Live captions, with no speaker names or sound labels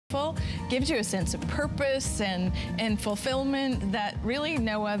Gives you a sense of purpose and fulfillment that really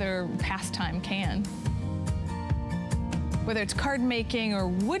no other pastime can. Whether it's card making or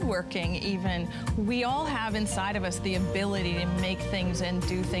woodworking even, we all have inside of us the ability to make things and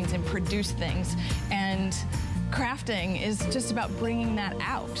do things and produce things. And crafting is just about bringing that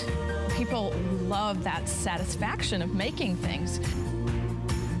out. People love that satisfaction of making things.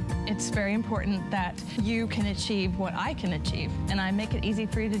 It's very important that you can achieve what I can achieve, and I make it easy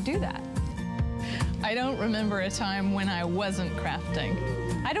for you to do that. I don't remember a time when I wasn't crafting.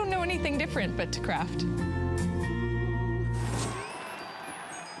 I don't know anything different but to craft.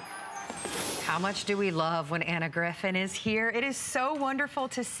 How much do we love when Anna Griffin is here? It is so wonderful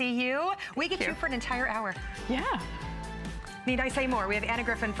to see you. We get you for an entire hour. Yeah. Need I say more? We have Anna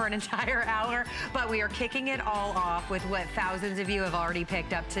Griffin for an entire hour, but we are kicking it all off with what thousands of you have already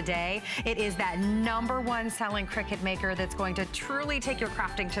picked up today. It is that #1 selling Cricut maker that's going to truly take your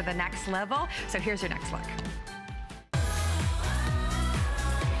crafting to the next level. So here's your next look.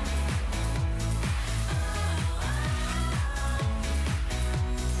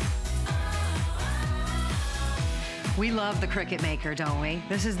 We love the Cricut Maker, don't we?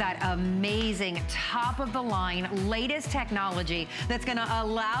 This is that amazing, top-of-the-line, latest technology that's gonna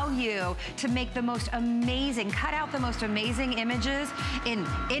allow you to make the most amazing, cut out the most amazing images in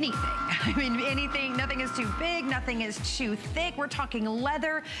anything. I mean, anything, nothing is too big, nothing is too thick. We're talking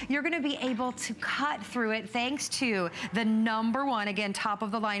leather. You're gonna be able to cut through it thanks to the #1, again,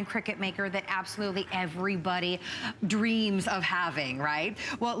 top-of-the-line Cricut Maker that absolutely everybody dreams of having, right?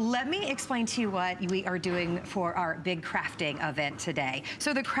 Well, let me explain to you what we are doing for our big crafting event today.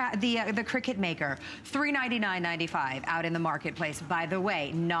 So the Cricut Maker, $399.95 out in the marketplace. By the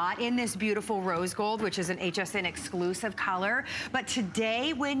way, not in this beautiful rose gold, which is an HSN exclusive color, but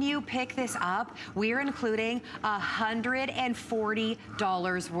today when you pick this up, we're including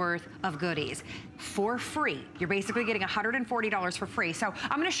 $140 worth of goodies for free. You're basically getting $140 for free. So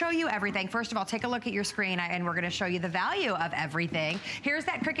I'm gonna show you everything. First of all, take a look at your screen and we're gonna show you the value of everything. Here's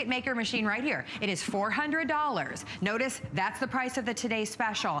that Cricut Maker machine right here. It is $400. Notice that's the price of the today's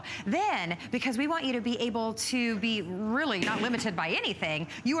special. Then, because we want you to be able to be really not limited by anything,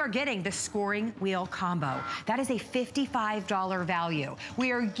 you are getting the scoring wheel combo. That is a $55 value.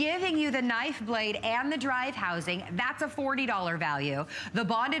 We are giving you the knife blade and the drive housing. That's a $40 value. The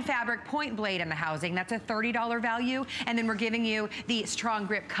bonded fabric point blade and the housing, that's a $30 value. And then we're giving you the strong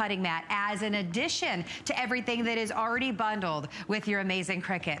grip cutting mat as an addition to everything that is already bundled with your amazing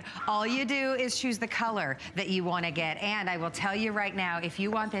Cricut. All you do is choose the color that you want to get. And I will tell you right now, if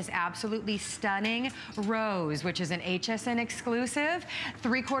you want this absolutely stunning rose, which is an HSN exclusive,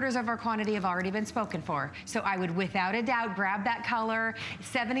 3/4 of our quantity have already been spoken for. So I would without a doubt grab that color,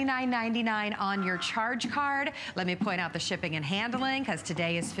 $79.99 on your charge card. Let me point out the shipping and handling, because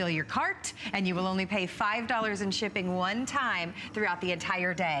today is fill your cart, and you will only pay $5 in shipping one time throughout the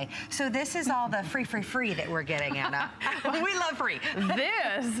entire day. So this is all the free that we're getting, Anna. We love free.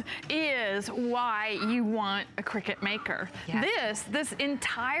 This is why you want a Cricut Maker. Yes. This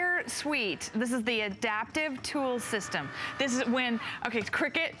entire suite, this is the adaptive tool system. This is when, okay,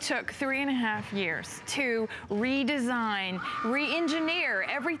 Cricut took 3.5 years to redesign, re-engineer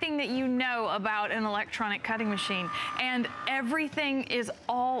everything that you know about an electronic cutting machine. And everything is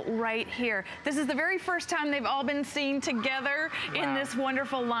all right here. This is the very first time they've all been seen together in this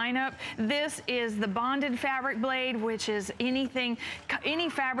wonderful lineup. This is the bonded fabric blade, which is anything, any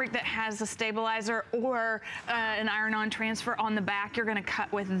fabric that has a stabilizer or an iron-on transfer on the back, you're gonna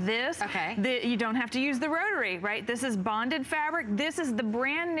cut with this. Okay. You don't have to use the rotary, right? This is bonded fabric. This is the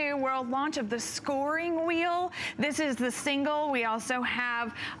brand new world launch of the scoring wheel. This is the single. We also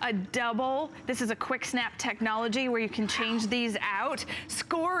have a double. This is a quick snap technology where you can change these out.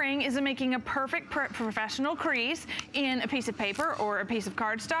 Scoring is making a perfect professional crease in a piece of paper or a piece of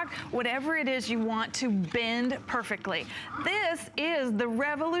cardstock, whatever it is you want to bend perfectly. This is the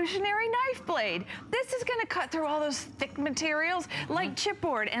revolutionary knife blade. This is gonna cut through all those thick materials like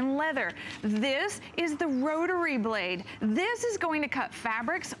chipboard and leather. This is the rotary blade. This is going to cut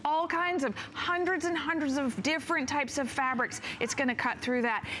fabrics, all kinds of hundreds and hundreds of different types of fabrics. It's gonna cut through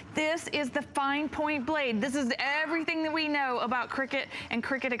that. This is the fine point blade. This is everything that we know about Cricut and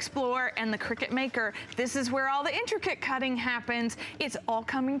Cricut Explore and the Cricut Maker. This is where all the intricate cutting happens. It's all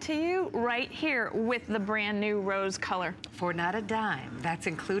coming to you right here with the brand new rose color. For not a dime. That's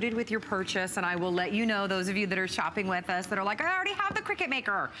included with your purchase, and I will let you know, those of you you that are shopping with us that are like, I already have the Cricut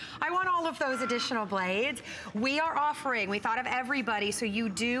Maker. I want all of those additional blades. We are offering, we thought of everybody, so you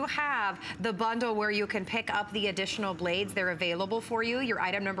do have the bundle where you can pick up the additional blades. They're available for you. Your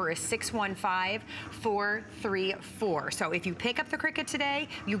item number is 615434. So if you pick up the Cricut today,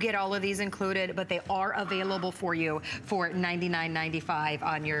 you get all of these included, but they are available for you for $99.95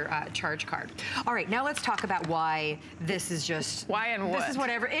 on your charge card. All right, now let's talk about why this is just... Why and what? This is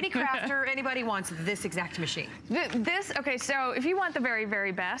whatever, any crafter, anybody wants this exact machine. Okay, so if you want the very,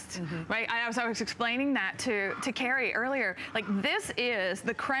 very best, right? I was explaining that to Carrie earlier. Like, this is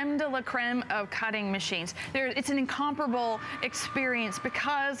the creme de la creme of cutting machines. It's an incomparable experience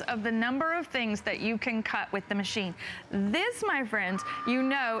because of the number of things that you can cut with the machine. This, my friends, you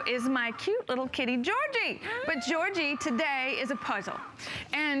know, is my cute little kitty Georgie. But Georgie today is a puzzle.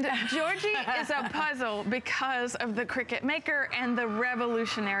 And Georgie is a puzzle because of the Cricut Maker and the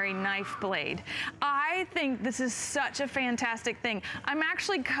revolutionary knife blade. I think this is such a fantastic thing. I'm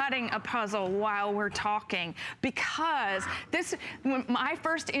actually cutting a puzzle while we're talking because my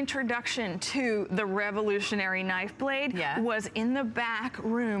first introduction to the revolutionary knife blade was in the back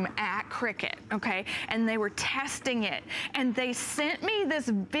room at Cricut, okay? And they were testing it. And they sent me this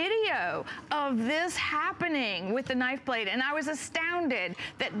video of this happening with the knife blade. And I was astounded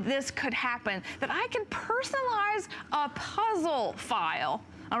that this could happen, that I can personalize a puzzle file.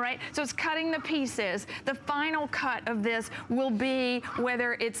 All right, so it's cutting the pieces. The final cut of this will be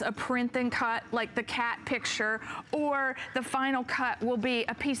whether it's a print and cut like the cat picture, or the final cut will be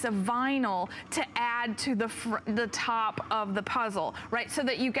a piece of vinyl to add to the top of the puzzle, right? So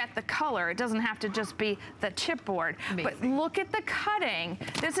that you get the color. It doesn't have to just be the chipboard. Amazing. But look at the cutting.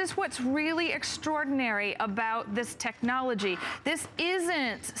 This is what's really extraordinary about this technology. This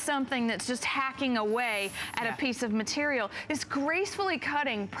isn't something that's just hacking away at a piece of material. It's gracefully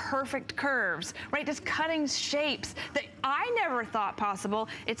cutting perfect curves, right? Just cutting shapes that I never thought possible.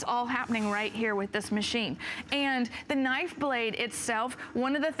 It's all happening right here with this machine. And the knife blade itself,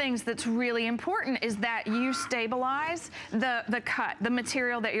 one of the things that's really important is that you stabilize the cut, the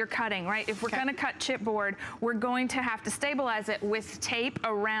material that you're cutting, right? If we're gonna cut chipboard, we're going to have to stabilize it with tape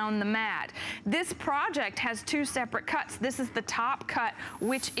around the mat. This project has two separate cuts. This is the top cut,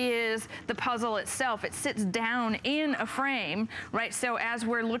 which is the puzzle itself. It sits down in a frame, right? So as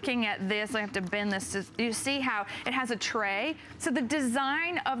we're looking at this, I have to bend this. You see how it has a tray? So the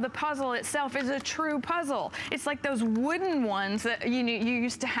design of the puzzle itself is a true puzzle. It's like those wooden ones that you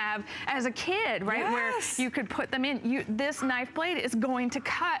used to have as a kid, right? Yes. Where you could put them in. This knife blade is going to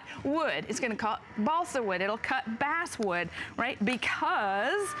cut wood. It's going to cut balsa wood. It'll cut basswood, right?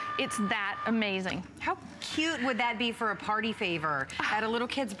 Because it's that amazing. How cute would that be for a party favor at a little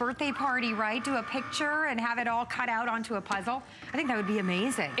kid's birthday party, right? Do a picture and have it all cut out onto a puzzle. I think that would be amazing.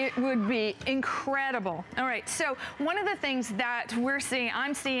 It would be incredible. All right, so one of the things that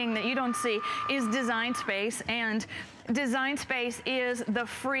I'm seeing that you don't see is Design Space, and Design Space is the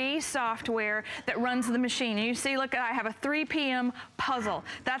free software that runs the machine. And you see, look, I have a 3 p.m. puzzle.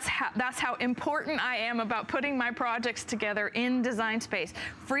 That's how important I am about putting my projects together in Design Space.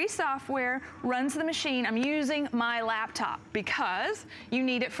 Free software runs the machine. I'm using my laptop because you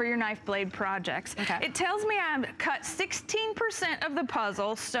need it for your knife blade projects. Okay. It tells me I've cut 16% of the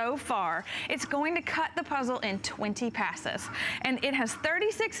puzzle so far. It's going to cut the puzzle in 20 passes. And it has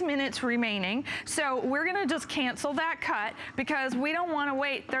 36 minutes remaining. So we're gonna just cancel that cut because we don't want to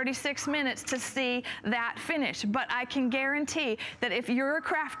wait 36 minutes to see that finish. But I can guarantee that if you're a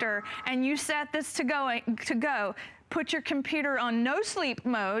crafter and you set this to go, put your computer on no sleep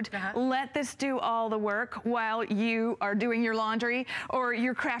mode, let this do all the work while you are doing your laundry or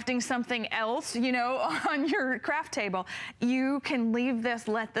you're crafting something else, you know, on your craft table. You can leave this,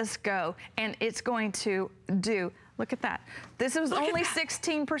 let this go, and it's going to do, look at that. This was only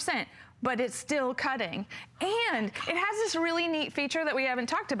 16%. But it's still cutting. And it has this really neat feature that we haven't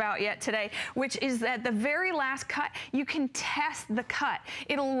talked about yet today, which is that the very last cut, you can test the cut.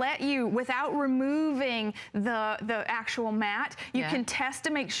 It'll let you, without removing the actual mat, you can test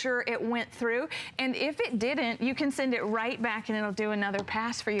to make sure it went through. And if it didn't, you can send it right back and it'll do another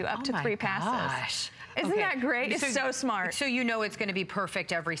pass for you, up to 3 passes. Isn't that great? It's so smart. So you know it's going to be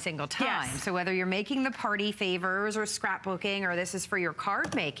perfect every single time. Yes. So whether you're making the party favors or scrapbooking, or this is for your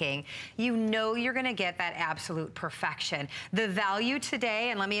card making, you know you're going to get that absolute perfection. The value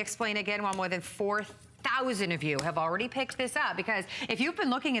today, and let me explain again, while more than 1,000 of you have already picked this up, because if you've been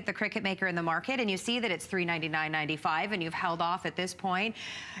looking at the Cricut Maker in the market and you see that it's $399.95 and you've held off at this point,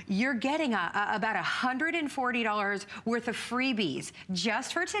 you're getting about $140 worth of freebies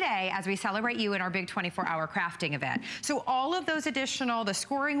just for today as we celebrate you in our big 24-hour crafting event. So all of those additional, the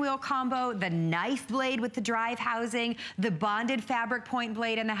scoring wheel combo, the knife blade with the drive housing, the bonded fabric point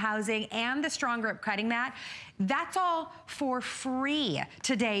blade in the housing, and the strong grip cutting mat, that's all for free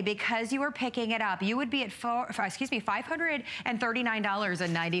today because you are picking it up. You would be at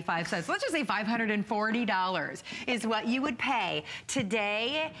 $539.95. Let's just say $540 is what you would pay.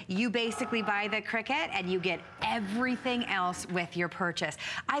 Today, you basically buy the Cricut and you get everything else with your purchase.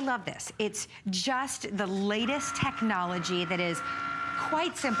 I love this. It's just the latest technology that is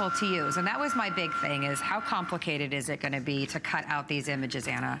quite simple to use, and that was my big thing, is how complicated is it going to be to cut out these images,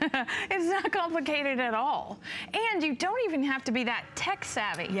 Anna? It's not complicated at all. And you don't even have to be that tech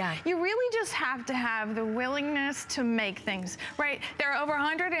savvy. Yeah. You really just have to have the willingness to make things, right? There are over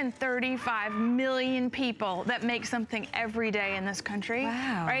 135 million people that make something every day in this country,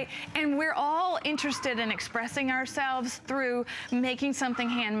 wow, right? And we're all interested in expressing ourselves through making something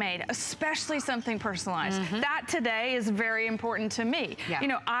handmade, especially something personalized. That today is very important to me. Yeah. You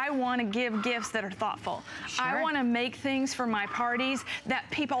know, I want to give gifts that are thoughtful. Sure. I want to make things for my parties that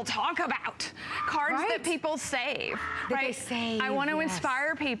people talk about, cards that people save, right? They save, I want to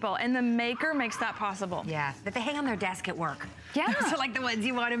inspire people, and the Maker makes that possible. Yeah, that they hang on their desk at work. Yeah. So like the ones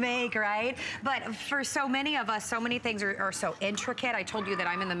you want to make, right? But for so many of us, so many things are so intricate. I told you that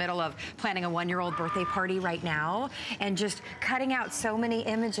I'm in the middle of planning a 1-year-old birthday party right now and just cutting out so many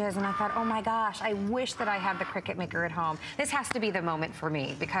images, and I thought, oh my gosh, I wish that I had the Cricut Maker at home. This has to be the moment for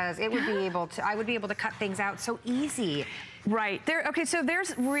me, because it would be able to, I would be able to cut things out so easy. Right there. Okay, so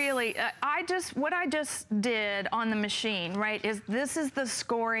there's really, what I just did on the machine, right, is this is the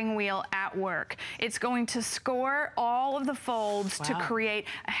scoring wheel at work. It's going to score all of the folds to create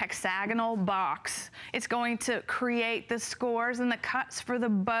a hexagonal box. It's going to create the scores and the cuts for the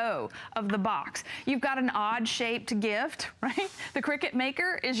bow of the box. You've got an odd shaped gift, right? The Cricut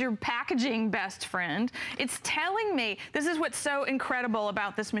Maker is your packaging best friend. It's telling me, this is what's so incredible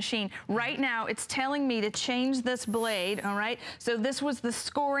about this machine. Right now, it's telling me to change this blade. All right, so this was the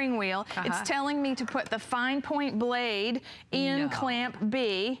scoring wheel. It's telling me to put the fine point blade in clamp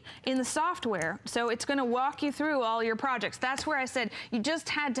B in the software. So it's going to walk you through all your projects. That's where I said you just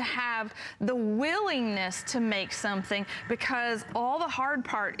had to have the willingness to make something, because all the hard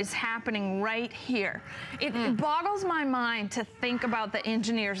part is happening right here. It boggles my mind to think about the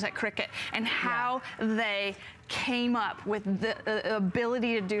engineers at Cricut and how they came up with the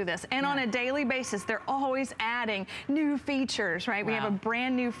ability to do this. And on a daily basis, they're always adding new features, right? We have a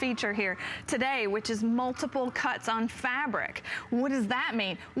brand new feature here today, which is multiple cuts on fabric. What does that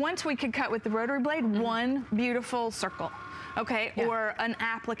mean? Once we could cut with the rotary blade, one beautiful circle. Okay, or an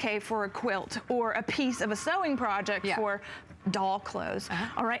applique for a quilt, or a piece of a sewing project for doll clothes.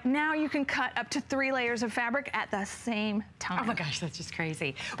 All right, now you can cut up to 3 layers of fabric at the same time. Oh my gosh, that's just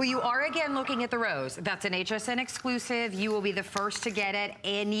crazy. Well, you are again looking at the Rose. That's an HSN exclusive. You will be the first to get it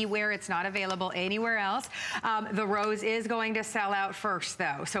anywhere. It's not available anywhere else. The Rose is going to sell out first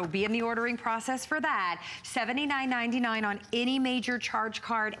though, so be in the ordering process for that. $79.99 on any major charge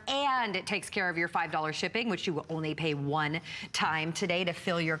card, and it takes care of your $5 shipping, which you will only pay one time today to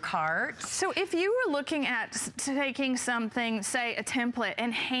fill your cart. So if you were looking at taking something, say a template,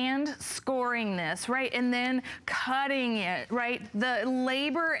 and hand scoring this, right, and then cutting it, right, the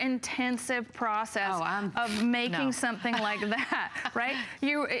labor intensive process of making something like that, right?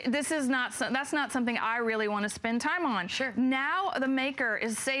 That's not something I really want to spend time on. Sure. Now the Maker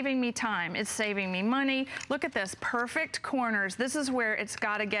is saving me time. It's saving me money. Look at this, perfect corners. This is where it's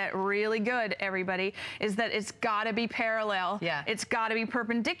got to get really good, everybody, is that it's got to be parallel. It's got to be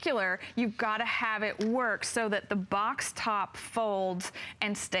perpendicular. You've got to have it work so that the box top folds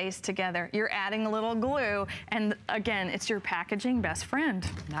and stays together. You're adding a little glue, and again, it's your packaging best friend.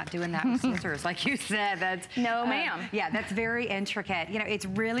 Not doing that with scissors, like you said. That's no, ma'am. Yeah, that's very intricate. You know, it's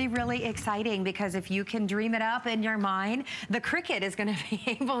really, really exciting, because if you can dream it up in your mind, the Cricut is going to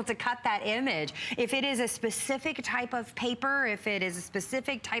be able to cut that image. If it is a specific type of paper, if it is a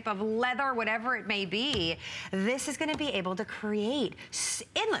specific type of leather, whatever it may be, this is going to be able to create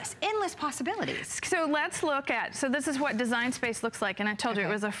endless possibilities. So let's look at, so this is what Design Space looks like, and I told you it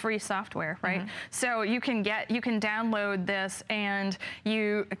was a free software, right? So you can download this, and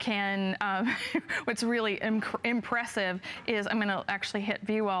you can, what's really impressive is, I'm gonna actually hit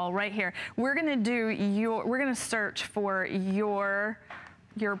view all right here. We're gonna search for your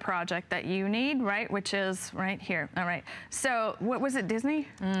your project that you need, right? Which is right here. All right. So what was it, Disney?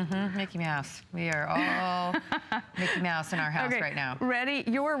 Mm-hmm. Mickey Mouse. We are all Mickey Mouse in our house right now. Ready?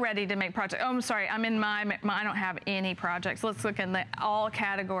 You're ready to make projects. Oh, I'm sorry. I'm in my I don't have any projects. Let's look in all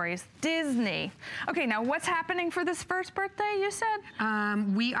categories. Disney. Okay, now what's happening for this first birthday, you said?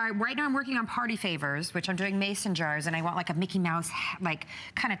 We are, right now I'm working on party favors, which I'm doing mason jars, and I want like a Mickey Mouse, like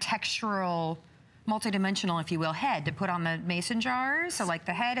kind of textural, multi-dimensional, if you will, head to put on the mason jars. So like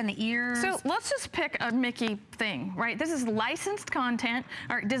the head and the ears. So let's just pick a Mickey thing, right? This is licensed content.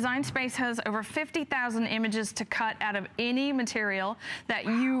 Our Design Space has over 50,000 images to cut out of any material that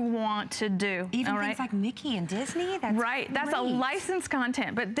you want to do. Even things like Mickey and Disney? That's right, that's a licensed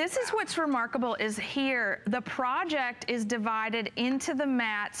content. But this is what's remarkable is here, the project is divided into the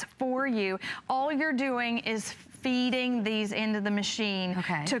mats for you. All you're doing is feeding these into the machine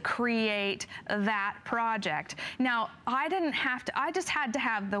to create that project. Now, I just had to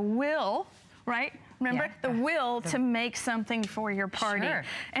have the will, right? Remember, the will to make something for your party.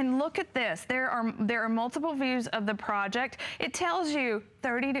 And look at this. There are multiple views of the project. It tells you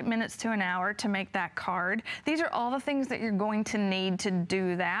 30 minutes to an hour to make that card. These are all the things that you're going to need to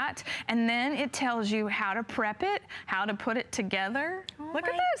do that. And then it tells you how to prep it, how to put it together. Look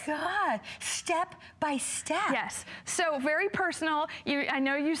at this. God, step by step. Yes. So very personal. I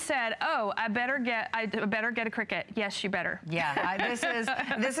know you said, "Oh, I better get a Cricut." Yes, you better. Yeah.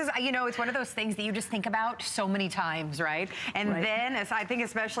 This is you know, it's one of those things that you just think about so many times, right? And then, I think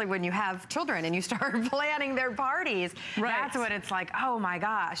especially when you have children and you start planning their parties, that's what it's like, oh my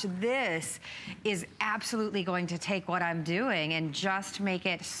gosh, this is absolutely going to take what I'm doing and just make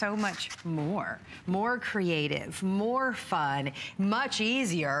it so much more creative, more fun, much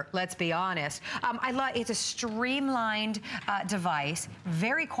easier, let's be honest. I love, it's a streamlined device,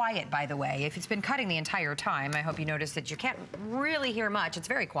 very quiet, by the way. If it's been cutting the entire time, I hope you noticed that you can't really hear much. It's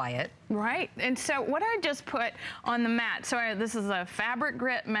very quiet. Right, and so what I just put on the mat, so this is a fabric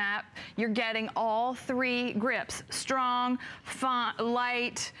grip mat. You're getting all 3 grips, strong,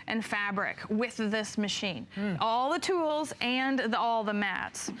 light, and fabric with this machine. All the tools and all the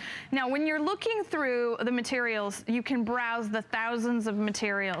mats. Now, when you're looking through the materials, you can browse the thousands of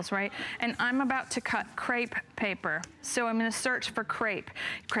materials, right? And I'm about to cut crepe paper. So I'm gonna search for crepe.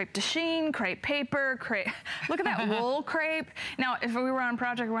 Crepe de chine, crepe paper, crepe. Look at that wool crepe. Now, if we were on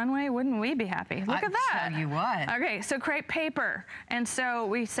Project Runway, wouldn't we be happy? Look at that. Tell you what. Okay, so crepe paper. And so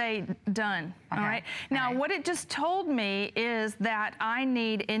we say done, all right? Now, what it just told me is that I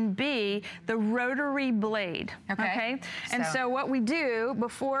need in B, the rotary blade, okay? And so what we do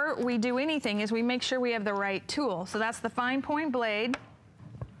before we do anything is we make sure we have the right tool. So that's the fine point blade.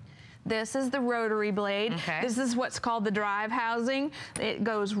 This is the rotary blade. This is what's called the drive housing. It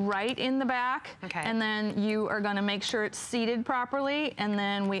goes right in the back. And then you are gonna make sure it's seated properly, and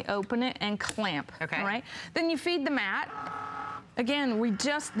then we open it and clamp, all right? Then you feed the mat. Again,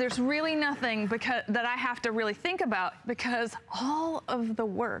 there's really nothing that I have to really think about because all of the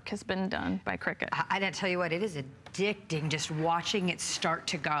work has been done by Cricut. I didn't tell you what, it is addicting just watching it start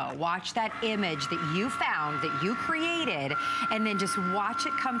to go. Watch that image that you found, that you created, and then just watch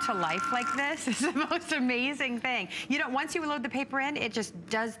it come to life like this. It's the most amazing thing. You know, once you load the paper in, it just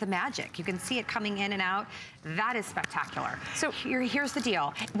does the magic. You can see it coming in and out. That is spectacular. So here's the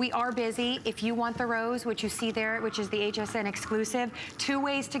deal. We are busy. If you want the rose, which you see there, which is the HSN exclusive, 2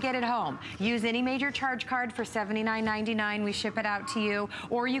 ways to get it home. Use any major charge card for $79.99. We ship it out to you.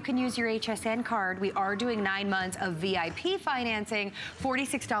 Or you can use your HSN card. We are doing 9 months of VIP financing.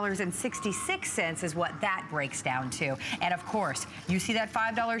 $46.66 is what that breaks down to. And of course, you see that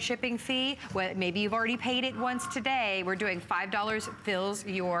 $5 shipping fee? Well, maybe you've already paid it once today. We're doing $5 fills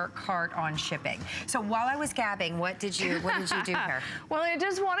your cart on shipping. So while I was gabbing, what did you do here? Well, I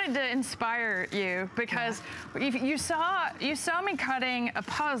just wanted to inspire you because you saw me cutting a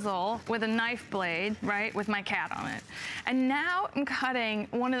puzzle with a knife blade, right, with my cat on it. And now I'm cutting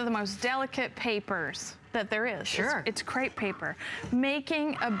one of the most delicate papers that there is. It's crepe paper.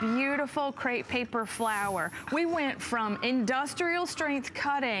 Making a beautiful crepe paper flower. We went from industrial strength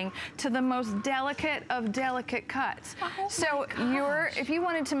cutting to the most delicate of delicate cuts. So if you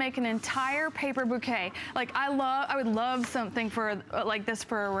wanted to make an entire paper bouquet, like I would love something for like this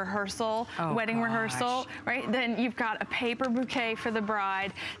for a rehearsal, wedding rehearsal, right? Then you've got a paper bouquet for the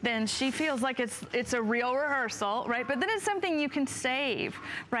bride. Then she feels like it's a real rehearsal, right? But then it's something you can save,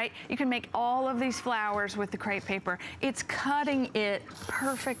 right? You can make all of these flowers with the crepe paper. It's cutting it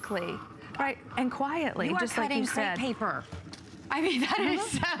perfectly, right? And quietly, just like you said. Crepe paper. I mean, that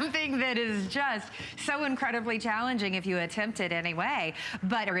is something that is just so incredibly challenging if you attempt it anyway,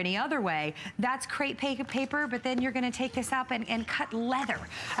 or any other way. That's crepe paper, but then you're gonna take this up and cut leather.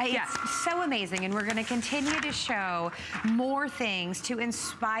 It's so amazing, and we're gonna continue to show more things to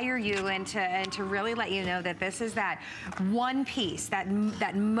inspire you and to really let you know that this is that one piece, that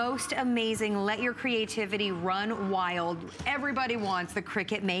most amazing, let your creativity run wild. Everybody wants the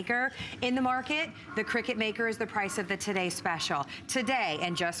Cricut Maker in the market. The Cricut Maker is the price of the Today Special. Today,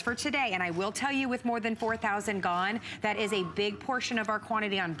 and just for today, and I will tell you with more than 4,000 gone, that is a big portion of our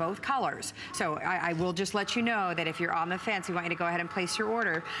quantity on both colors. So I will just let you know that if you're on the fence, we want you to go ahead and place your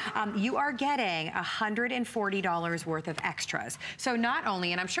order. You are getting $140 worth of extras. So not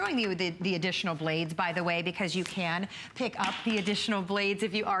only, and I'm showing you the additional blades, by the way, because you can pick up the additional blades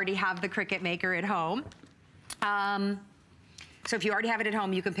if you already have the Cricut Maker at home. So if you already have it at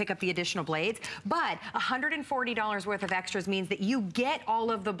home, you can pick up the additional blades. But $140 worth of extras means that you get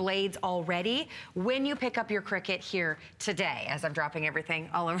all of the blades already when you pick up your Cricut here today, as I'm dropping everything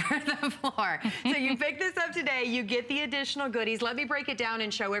all over the floor. So you pick this up today, you get the additional goodies. Let me break it down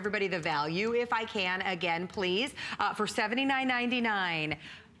and show everybody the value, if I can, again, please. For $79.99,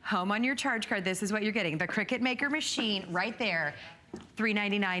 home on your charge card, this is what you're getting. The Cricut Maker machine right there.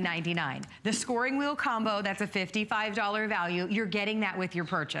 $399.99. The scoring wheel combo, that's a $55 value. You're getting that with your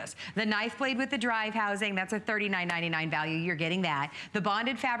purchase. The knife blade with the drive housing, that's a $39.99 value. You're getting that. The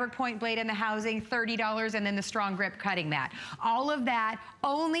bonded fabric point blade and the housing, $30, and then the strong grip cutting mat. All of that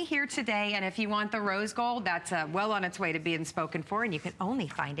only here today, and if you want the rose gold, that's well on its way to being spoken for, and you can only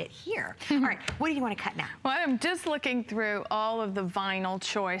find it here. All right, what do you want to cut now? Well, I'm just looking through all of the vinyl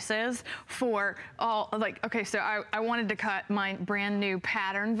choices for all, okay, so I wanted to cut my brand new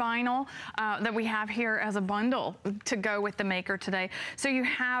pattern vinyl that we have here as a bundle to go with the Maker today. So you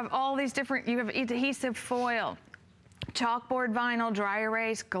have all these different, you have adhesive foil, chalkboard vinyl, dry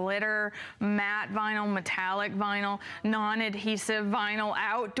erase, glitter, matte vinyl, metallic vinyl, non-adhesive vinyl,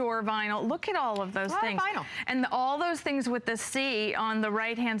 outdoor vinyl. Look at all of those things. Vinyl. And all those things with the C on the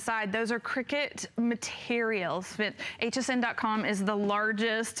right-hand side, those are Cricut materials. HSN.com is the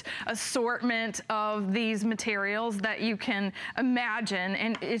largest assortment of these materials that you can imagine,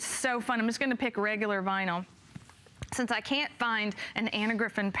 and it's so fun. I'm just gonna pick regular vinyl, since I can't find an Anna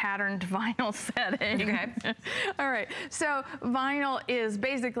Griffin patterned vinyl setting. Okay. All right, so vinyl is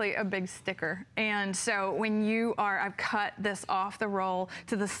basically a big sticker. And so when I've cut this off the roll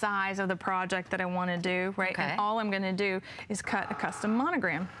to the size of the project that I wanna do, right? Okay. And all I'm gonna do is cut a custom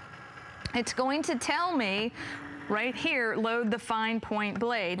monogram. It's going to tell me right here, load the fine point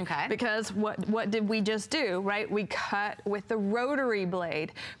blade. Okay. Because what did we just do, right? We cut with the rotary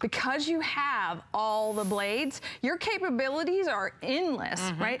blade. Because you have all the blades, your capabilities are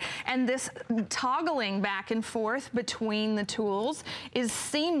endless, right? And this toggling back and forth between the tools is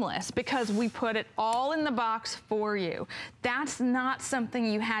seamless because we put it all in the box for you. That's not something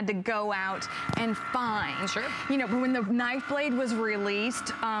you had to go out and find. Sure. You know, when the knife blade was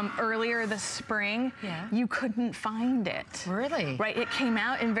released earlier this spring, you couldn't find it. Really? Right, it came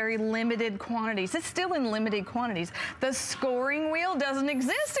out in very limited quantities. It's still in limited quantities. The scoring wheel doesn't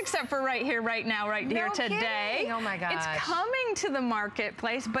exist except for right here, right now, right here today. Kidding. Oh my gosh. It's coming to the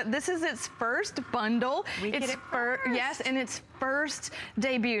marketplace, but this is its first bundle. We get it first. Yes, and its first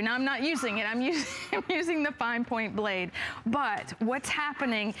debut. Now I'm not using it, I'm using the fine point blade. But what's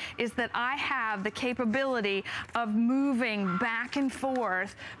happening is that I have the capability of moving back and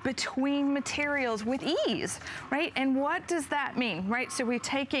forth between materials with ease, right? And what does that mean, right? So we're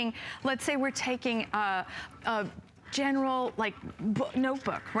taking, let's say we're taking a general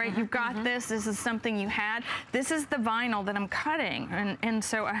notebook, right? You've got this is something you had. This is the vinyl that I'm cutting. And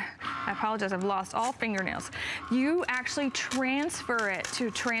so I apologize, I've lost all fingernails. You actually transfer it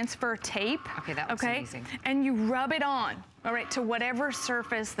to transfer tape. Okay, that was amazing. And you rub it on. All right, to whatever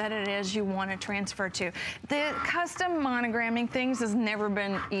surface that it is you want to transfer to. The custom monogramming things has never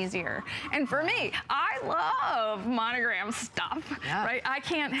been easier. And for me, I love monogram stuff, right? I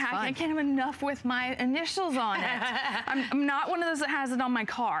can't have enough with my initials on it. I'm not one of those that has it on my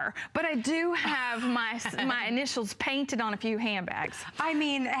car, but I do have my initials painted on a few handbags. I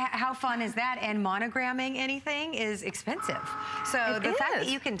mean, how fun is that? And monogramming anything is expensive. So the fact that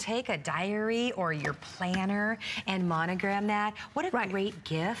you can take a diary or your planner and monogram that. What a great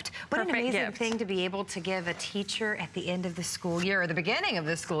gift. What an amazing thing to be able to give a teacher at the end of the school year or the beginning of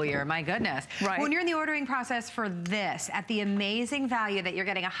the school year. My goodness. Right. When you're in the order ordering process for this at the amazing value that you're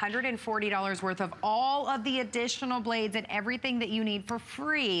getting $140 worth of all of the additional blades and everything that you need for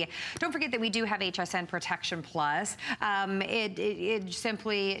free. Don't forget that we do have HSN Protection Plus. It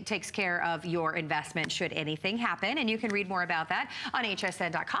simply takes care of your investment should anything happen, and you can read more about that on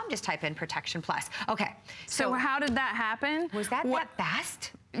hsn.com. Just type in Protection Plus. Okay. So how did that happen? Was that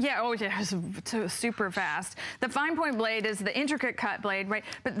fast? Yeah, oh yeah, it was super fast. The fine point blade is the intricate cut blade, right?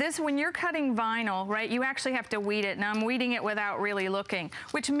 But this, when you're cutting vinyl, right, you actually have to weed it. Now I'm weeding it without really looking,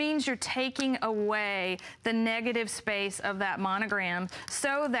 which means you're taking away the negative space of that monogram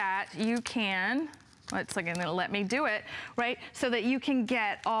so that you can, it's like gonna let me do it, right? So that you can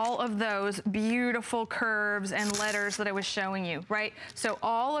get all of those beautiful curves and letters that I was showing you, right? So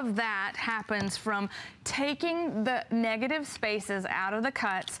all of that happens from taking the negative spaces out of the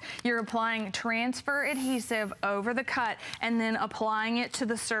cuts. You're applying transfer adhesive over the cut and then applying it to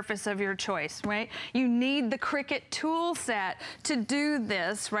the surface of your choice, right? You need the Cricut tool set to do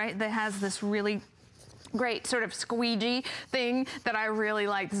this, right? That has this really great sort of squeegee thing that I really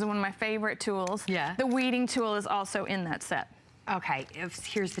like. This is one of my favorite tools. Yeah. The weeding tool is also in that set. Okay,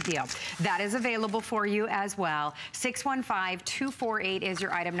 here's the deal. That is available for you as well. 615-248 is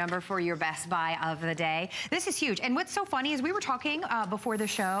your item number for your best buy of the day. This is huge. And what's so funny is we were talking before the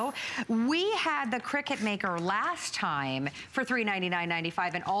show. We had the Cricut Maker last time for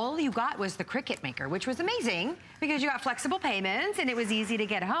 $399.95, and all you got was the Cricut Maker, which was amazing because you got flexible payments and it was easy to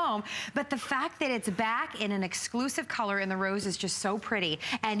get home. But the fact that it's back in an exclusive color in the rose is just so pretty.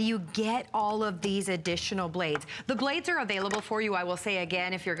 And you get all of these additional blades. The blades are available for you. I will say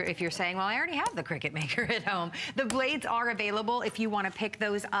again, if you're saying, well, I already have the Cricut Maker at home, the blades are available. If you want to pick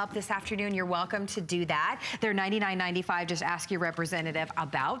those up this afternoon, you're welcome to do that. They're $99.95. Just ask your representative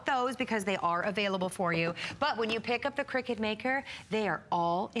about those because they are available for you. But when you pick up the Cricut Maker, they are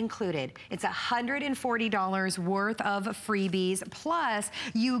all included. It's $140 worth of freebies. Plus,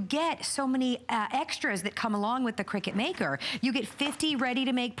 you get so many extras that come along with the Cricut Maker. You get 50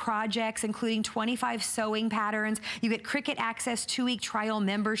 ready-to-make projects, including 25 sewing patterns. You get Cricut Access 2-week trial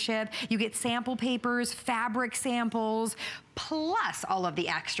membership. You get sample papers, fabric samples, plus all of the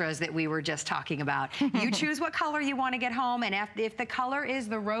extras that we were just talking about. You choose what color you want to get home, and if the color is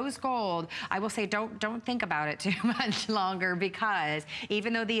the rose gold, I will say don't think about it too much longer, because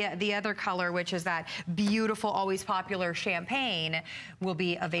even though the other color, which is that beautiful, always popular champagne, will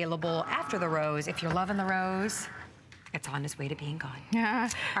be available after the rose, if you're loving the rose, it's on its way to being gone. Yeah.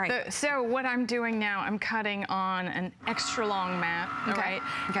 All right. So what I'm doing now, I'm cutting on an extra long mat. Okay. All right.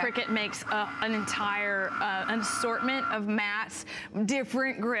 Okay. Cricut makes an entire an assortment of mats,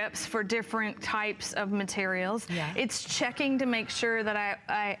 different grips for different types of materials. Yeah. It's checking to make sure that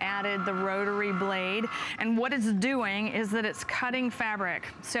I added the rotary blade, and what it's doing is that it's cutting fabric.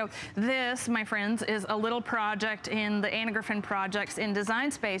 So this, my friends, is a little project in the Anna Griffin Projects in Design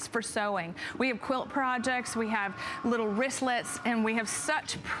Space for sewing. We have quilt projects, we have little wristlets, and we have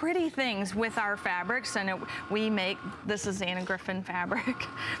such pretty things with our fabrics, and we make, this is Anna Griffin fabric.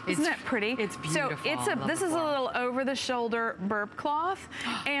 Isn't that pretty? It's beautiful. So this is a little over-the-shoulder burp cloth,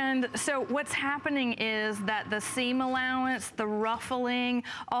 and so what's happening is that the seam allowance, the ruffling,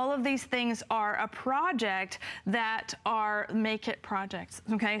 all of these things are a project that are make it projects.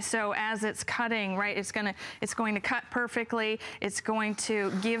 Okay, so as it's cutting, right, it's going to cut perfectly. It's going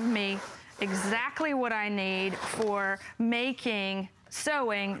to give me exactly what I need for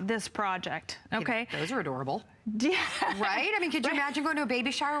sewing this project, okay? Those are adorable. Yeah. Right? I mean, could you imagine going to a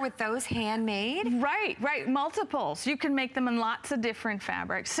baby shower with those handmade? Right, right. Multiples. You can make them in lots of different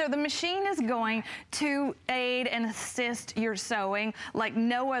fabrics. So the machine is going to aid and assist your sewing like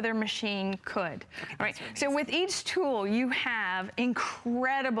no other machine could. Okay, right? So with each tool, you have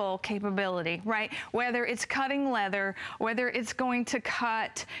incredible capability, right? Whether it's cutting leather, whether it's going to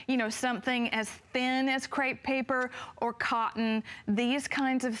cut, you know, something as thin as crepe paper or cotton, these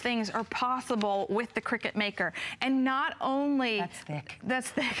kinds of things are possible with the Cricut Maker. And not only... That's thick. That's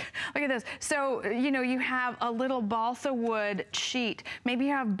thick. Look at this. So, you know, you have a little balsa wood sheet. Maybe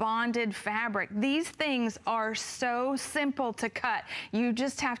you have bonded fabric. These things are so simple to cut. You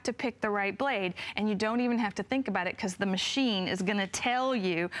just have to pick the right blade, and you don't even have to think about it because the machine is going to tell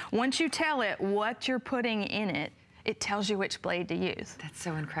you, once you tell it what you're putting in it, it tells you which blade to use. That's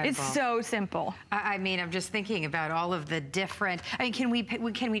so incredible. It's so simple. I mean, I'm just thinking about all of the different, I mean,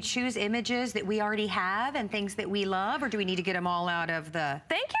 can we choose images that we already have and things that we love, or do we need to get them all out of the?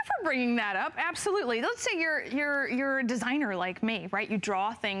 Thank you for bringing that up. Absolutely. Let's say you're a designer like me, right? You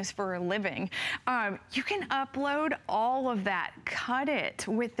draw things for a living. You can upload all of that, cut it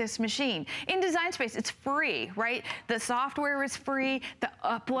with this machine. In Design Space, it's free, right? The software is free, the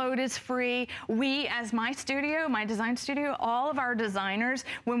upload is free. We, as my studio, my design studio, all of our designers,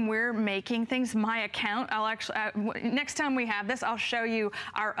 when we're making things, my account, I'll actually, next time we have this, I'll show you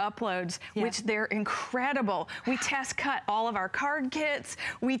our uploads, which they're incredible. We test cut all of our card kits.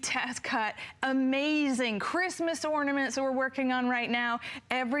 We test cut amazing Christmas ornaments that we're working on right now.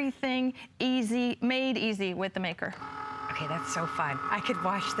 Everything easy, made easy with the maker. Okay, that's so fun. I could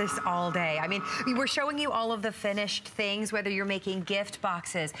watch this all day. I mean, we're showing you all of the finished things, whether you're making gift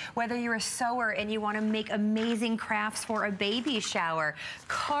boxes, whether you're a sewer and you want to make amazing crafts for a baby shower,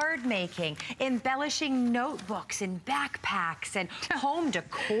 card making, embellishing notebooks and backpacks and home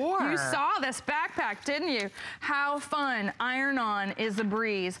decor. You saw this backpack, didn't you? How fun. Iron-on is a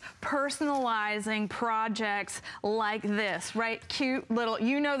breeze. Personalizing projects like this, right? Cute little,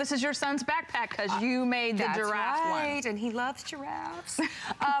 you know this is your son's backpack because you made the giraffe one. And he loves giraffes.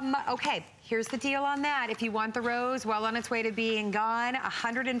 Okay, here's the deal on that. If you want the rose, well on its way to being gone,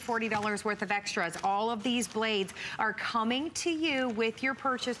 $140 worth of extras. All of these blades are coming to you with your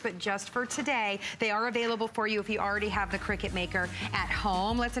purchase, but just for today. They are available for you if you already have the Cricut Maker at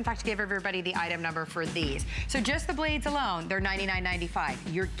home. Let's in fact give everybody the item number for these. So just the blades alone, they're $99.95.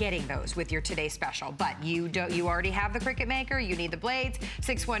 You're getting those with your Today Special, but you already have the Cricut Maker, you need the blades.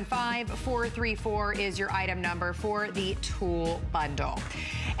 615-434 is your item number for the tool bundle.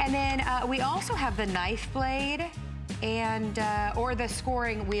 And then we also have the knife blade and or the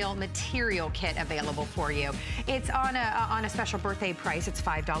scoring wheel material kit available for you. It's on a special birthday price. It's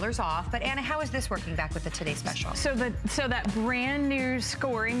 $5 off. But Anna, how is this working back with the Today Special? So that brand new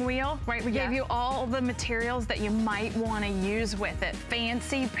scoring wheel, right? We gave you all the materials that you might want to use with it.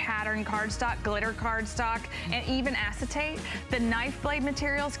 Fancy pattern cardstock, glitter cardstock, and even acetate. The knife blade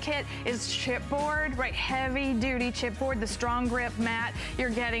materials kit is chipboard, right? Heavy duty chipboard, the strong grip mat.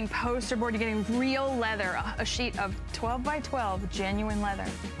 You're getting poster board, you're getting real leather, a sheet of 12 by 12 genuine leather.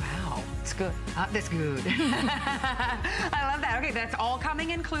 Wow. It's good. That's good. I love that. Okay, that's all coming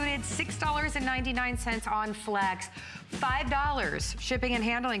included. $6.99 on Flex. $5 shipping and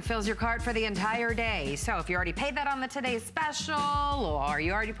handling fills your cart for the entire day. So if you already paid that on the Today's Special or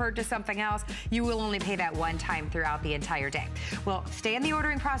you already purchased something else, you will only pay that one time throughout the entire day. Well, stay in the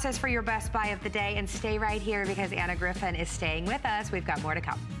ordering process for your best buy of the day and stay right here because Anna Griffin is staying with us. We've got more to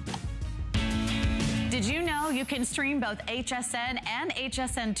come. Did you know you can stream both HSN and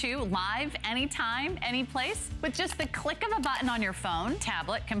HSN2 live anytime, anyplace? With just the click of a button on your phone,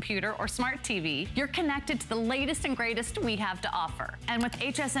 tablet, computer, or smart TV, you're connected to the latest and greatest we have to offer. And with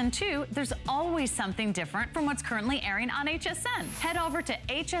HSN2, there's always something different from what's currently airing on HSN. Head over to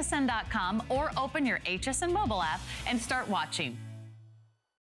hsn.com or open your HSN mobile app and start watching.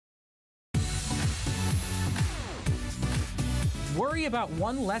 Worry about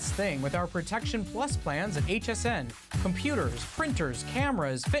one less thing with our Protection Plus plans at HSN. Computers, printers,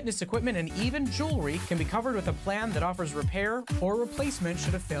 cameras, fitness equipment, and even jewelry can be covered with a plan that offers repair or replacement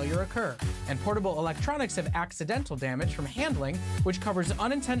should a failure occur. And portable electronics have accidental damage from handling, which covers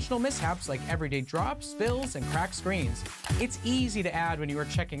unintentional mishaps like everyday drops, spills, and cracked screens. It's easy to add when you are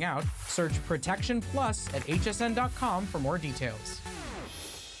checking out. Search Protection Plus at hsn.com for more details.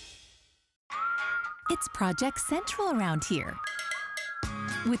 It's Project Central around here.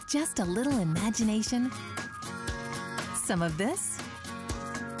 With just a little imagination, some of this,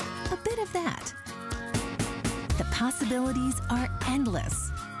 a bit of that. The possibilities are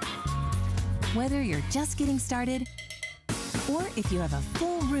endless. Whether you're just getting started, or if you have a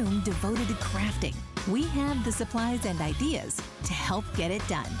full room devoted to crafting, we have the supplies and ideas to help get it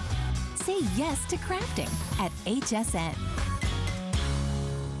done. Say yes to crafting at HSN.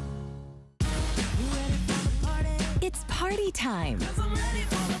 It's party time.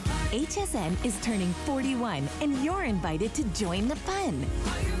 HSN is turning 41 and you're invited to join the fun.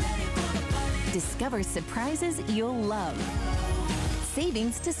 Discover surprises you'll love.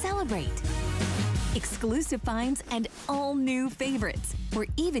 Savings to celebrate. Exclusive finds and all new favorites. We're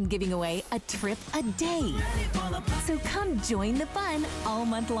even giving away a trip a day. So come join the fun all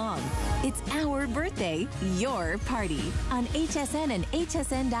month long. It's our birthday, your party on HSN and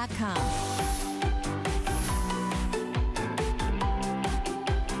hsn.com.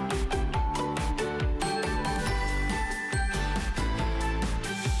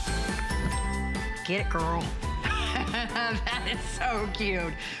 Get it, girl. That is so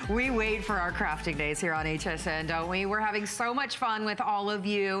cute. We wait for our crafting days here on HSN, don't we? We're having so much fun with all of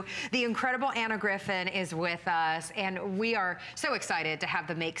you. The incredible Anna Griffin is with us, and we are so excited to have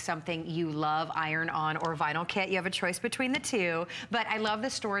the Make Something You Love iron-on or vinyl kit. You have a choice between the two, but I love the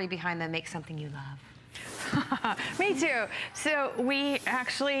story behind the Make Something You Love. Me too. So we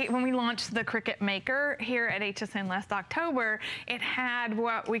actually, when we launched the Cricut Maker here at HSN last October, it had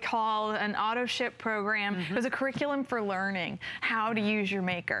what we call an auto ship program. It was a curriculum for learning how to use your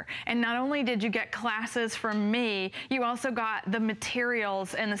maker. And not only did you get classes from me, you also got the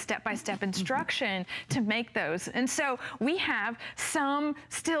materials and the step-by-step instruction to make those. And so we have some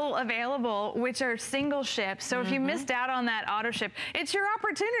still available, which are single ships. So if you missed out on that auto ship, it's your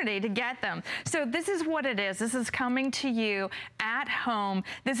opportunity to get them. So this is what it is. This is coming to you at home.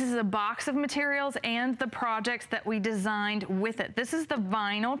 This is a box of materials and the projects that we designed with it. This is the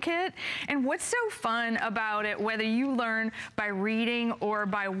vinyl kit. And what's so fun about it, whether you learn by reading or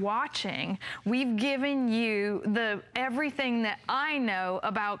by watching, we've given you everything that I know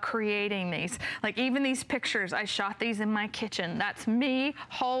about creating these. Like even these pictures, I shot these in my kitchen. That's me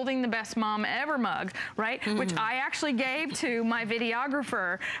holding the Best Mom Ever mug, right? Which I actually gave to my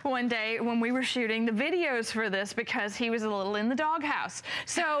videographer one day when we were shooting the videos for this because he was a little in the doghouse.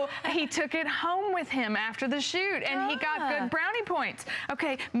 So he took it home with him after the shoot and he got good brownie points.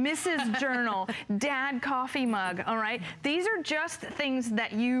 Okay, Mrs. Journal, Dad coffee mug, all right? These are just things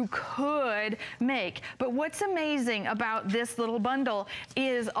that you could make. But what's amazing about this little bundle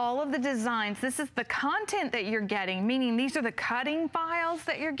is all of the designs. This is the content that you're getting, meaning these are the cutting files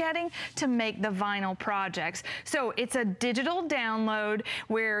that you're getting to make the vinyl projects. So it's a digital download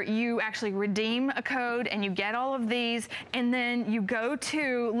where you actually redeem a code and you get all of these, and then you go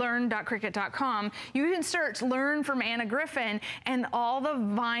to learn.cricut.com. You can search Learn from Anna Griffin, and all the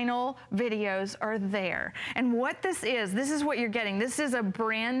vinyl videos are there. And what this is what you're getting. This is a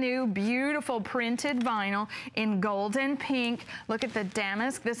brand new, beautiful printed vinyl in gold and pink. Look at the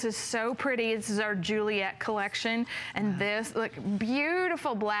damask. This is so pretty. This is our Juliet collection. And this, look,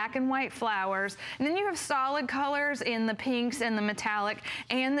 beautiful black and white flowers. And then you have solid colors in the pinks and the metallic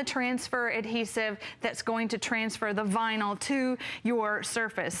and the transfer adhesive that's going to transfer the vinyl to your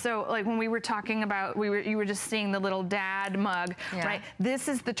surface. So like when we were talking about, you were just seeing the little dad mug, right? This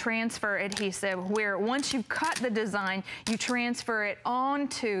is the transfer adhesive where once you cut the design, you transfer it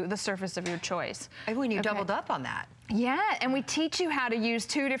onto the surface of your choice. When you doubled up on that. Yeah, and we teach you how to use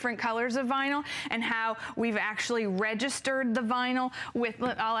 2 different colors of vinyl and how we've actually registered the vinyl with,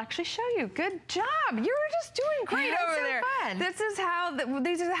 I'll actually show you. Good job. You're just doing great over there. Fun.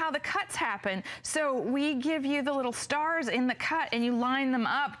 These are how the cuts happen. So we give you the little stars in the cut and you line them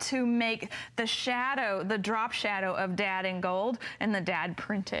up to make the shadow, the drop shadow of Dad in gold and the Dad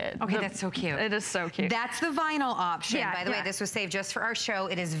printed. Okay, that's so cute. It is so cute. That's the vinyl option. Yeah, by the way, this was saved just for our show.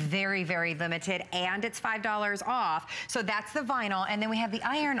 It is very, very limited and it's $5 off. So that's the vinyl, and then we have the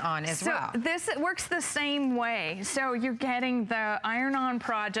iron-on as well. This works the same way. So you're getting the iron-on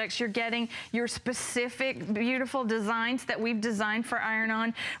projects, you're getting your specific beautiful designs that we've designed for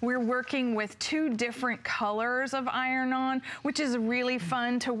iron-on. We're working with 2 different colors of iron-on, which is really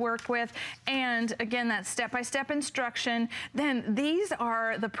fun to work with. And again, that step-by-step instruction. Then these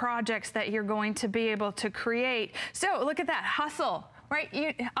are the projects that you're going to be able to create. So look at that, hustle.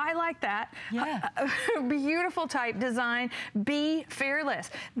 Right, I like that. Yeah. Beautiful type design, be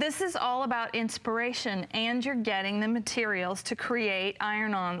fearless. This is all about inspiration and you're getting the materials to create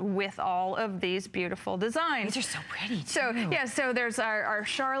iron-on with all of these beautiful designs. These are so pretty too. So yeah, so there's our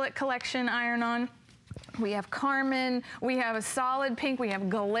Charlotte collection iron-on. We have Carmen, we have a solid pink, we have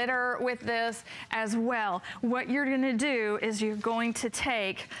glitter with this as well. What you're gonna do is you're going to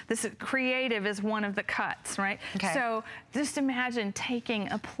take, this creative is one of the cuts, right? Okay. So just imagine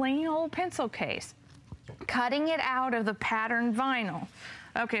taking a plain old pencil case, cutting it out of the patterned vinyl,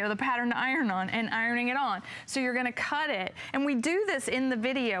 okay, or the patterned iron-on and ironing it on. So you're gonna cut it. And we do this in the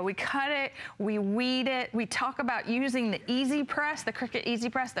video. We cut it, we weed it. We talk about using the Easy Press, the Cricut Easy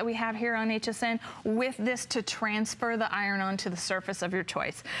Press that we have here on HSN with this to transfer the iron-on to the surface of your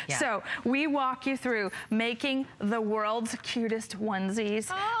choice. Yeah. So we walk you through making the world's cutest onesies,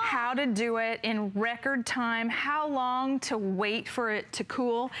 how to do it in record time, how long to wait for it to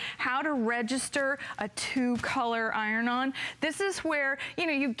cool, how to register a 2-color iron-on. This is where, you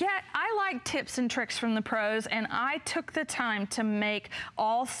know, I like tips and tricks from the pros, and I took the time to make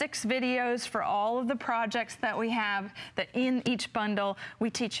all 6 videos for all of the projects that we have, that in each bundle, we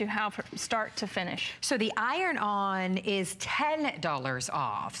teach you how from start to finish. So the iron-on is $10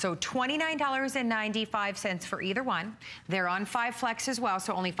 off, so $29.95 for either one. They're on 5 flex as well,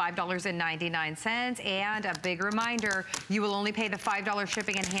 so only $5.99. And a big reminder, you will only pay the $5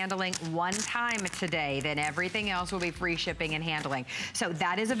 shipping and handling one time today. Then everything else will be free shipping and handling. So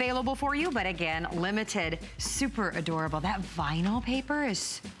that is available for you, but again, limited, super adorable. That vinyl paper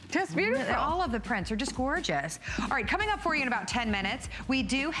is just beautiful. All of the prints are just gorgeous. All right, coming up for you in about 10 minutes, we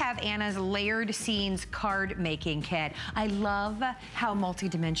do have Anna's Layered Scenes card making kit. I love how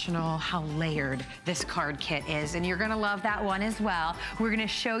multidimensional, how layered this card kit is, and you're gonna love that one as well. We're gonna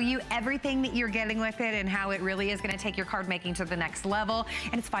show you everything that you're getting with it and how it really is gonna take your card making to the next level,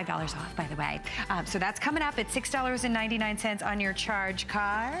 and it's $5 off, by the way. So that's coming up at $6.99 on your charge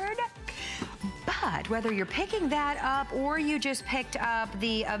card. But whether you're picking that up or you just picked up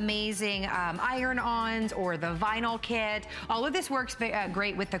the amazing iron-ons or the vinyl kit, all of this works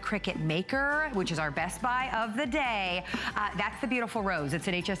great with the Cricut Maker, which is our best buy of the day. That's the beautiful rose. It's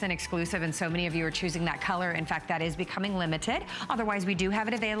an HSN exclusive, and so many of you are choosing that color. In fact, that is becoming limited. Otherwise, we do have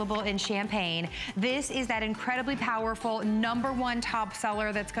it available in champagne. This is that incredibly powerful #1 top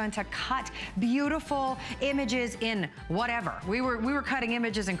seller that's going to cut beautiful images in whatever. We were cutting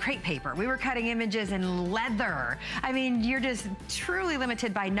images in crepe paper. We were cutting images in leather. I mean, you're just truly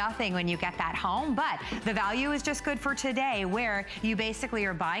limited by nothing when you get that home, but the value is just good for today, where you basically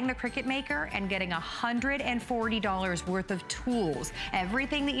are buying the Cricut Maker and getting $140 worth of tools.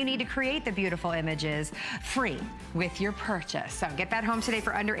 Everything that you need to create the beautiful images free with your purchase. So get that home today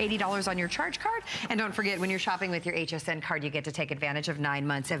for under $80 on your charge card. And don't forget, when you're shopping with your HSN card, you get to take advantage of 9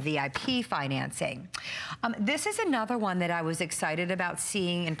 months of VIP financing. This is another one that I was excited about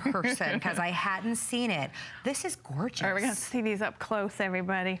seeing in person because I hadn't seen it. This is gorgeous. All right, we're gonna see these up close,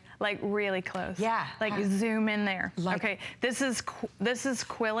 everybody. Like really close. Yeah. Like zoom in there. Okay, this is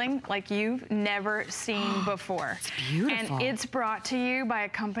quilling like you've never seen before. It's beautiful. And it's brought to you by a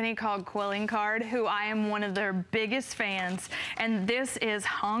company called Quilling Card, who I am one of their biggest fans. And this is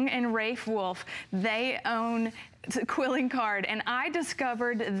Hung and Rafe Wolf. They own Quilling Card, and I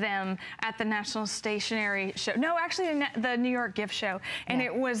discovered them at the National Stationery Show. No, actually the New York Gift Show. And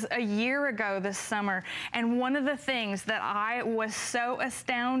it was a year ago this summer. And one of the things that I was so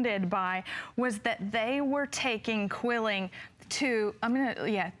astounded by was that they were taking quilling to,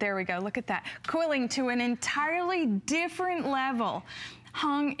 there we go, look at that. Quilling to an entirely different level.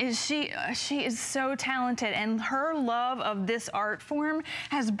 Hung she is so talented, and her love of this art form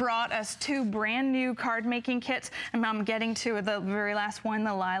has brought us 2 brand new card making kits. And I'm getting to the very last one,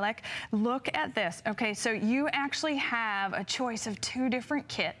 the lilac. Look at this. Okay, so you actually have a choice of 2 different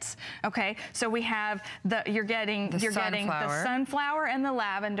kits. Okay, so we have you're getting the sunflower and the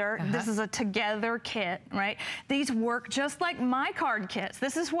lavender. This is a together kit, right? These work just like my card kits.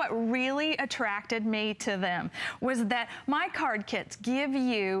 This is what really attracted me to them, was that my card kits give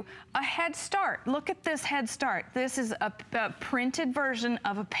you a head start. Look at this head start. This is a printed version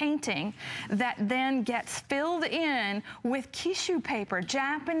of a painting that then gets filled in with tissue paper,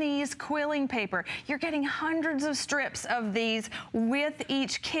 Japanese quilling paper. You're getting hundreds of strips of these with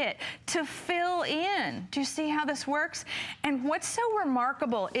each kit to fill in. Do you see how this works? And what's so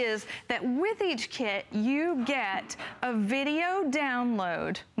remarkable is that with each kit, you get a video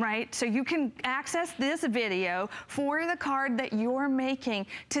download, right? So you can access this video for the card that you're making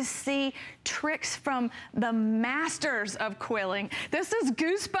to see tricks from the masters of quilling. This is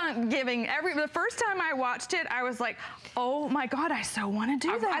goosebump giving. The first time I watched it, I was like, oh my God, I so want to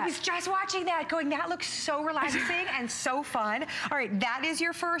do that. I was just watching that going, that looks so relaxing and so fun. All right, that is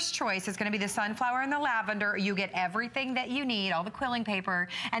your first choice. It's going to be the sunflower and the lavender. You get everything that you need, all the quilling paper.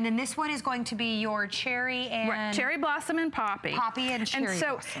 And then this one is going to be your cherry and... Right, cherry blossom and poppy. Poppy and cherry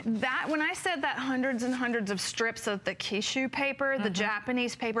blossom. That, when I said that hundreds and hundreds of strips of the tissue paper, the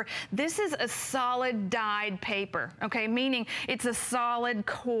Japanese paper, this is a solid dyed paper, okay? Meaning it's a solid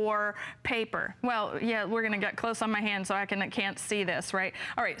core paper. Well, yeah, we're gonna get close on my hand so I can't see this, right?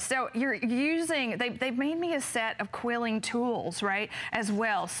 All right, so you're using, they've made me a set of quilling tools, right, as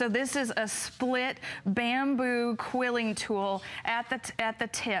well. So this is a split bamboo quilling tool at the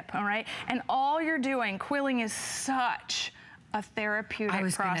tip, all right? And all you're doing, quilling is such a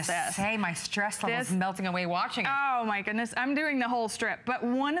therapeutic process. I was gonna say, my stress level is melting away watching it. Oh my goodness, I'm doing the whole strip. But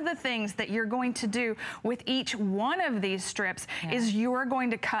one of the things that you're going to do with each one of these strips is you're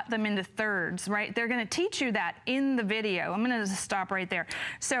going to cut them into thirds, right? They're gonna teach you that in the video. I'm gonna just stop right there.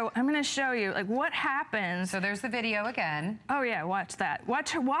 So I'm gonna show you like what happens. So there's the video again. Oh yeah, watch that.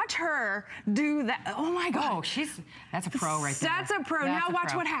 Watch her do that. Oh my God. Oh, that's a pro right there. That's a pro. Now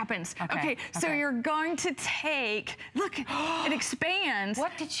watch what happens. Okay, so you're going to take, look, it expands.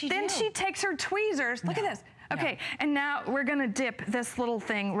 What did she do? Then she takes her tweezers. Look at this. Okay, and now we're gonna dip this little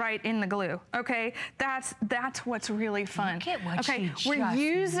thing right in the glue, okay? That's what's really fun. Look at what okay, we're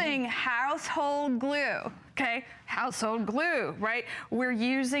using household glue. Okay, household glue, right? We're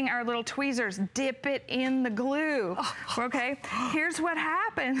using our little tweezers. Dip it in the glue. Okay, here's what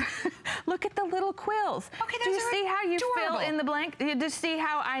happened. Look at the little quills. Okay, do you see how you adorable. fill in the blank? Do you see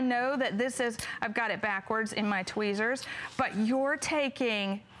how I know that this is, I've got it backwards in my tweezers, but you're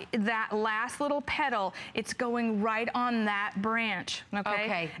taking that last little petal, it's going right on that branch,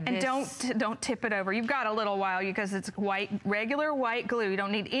 okay? And don't tip it over. You've got a little while because it's white, regular white glue. You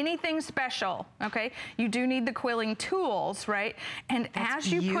don't need anything special, okay? You do need the quilling tools, right? And That's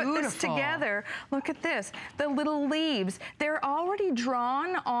as you put this together, look at this, the little leaves, they're already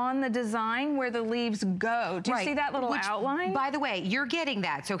drawn on the design where the leaves go. Do you see that little outline? By the way, you're getting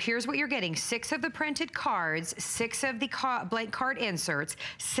that. So here's what you're getting. 6 of the printed cards, 6 of the blank card inserts,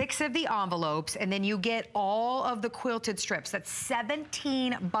 6 of the envelopes, and then you get all of the quilted strips. That's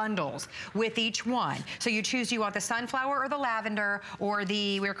 17 bundles with each one. So you choose, do you want the sunflower or the lavender or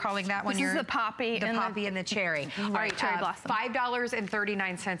the, we're calling that one, this is the poppy. The poppy and the cherry. All right, cherry blossom.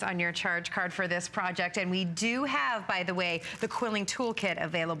 $5.39 on your charge card for this project. And we do have, by the way, the quilling toolkit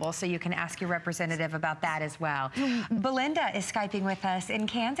available, so you can ask your representative about that as well. Belinda is Skyping with us in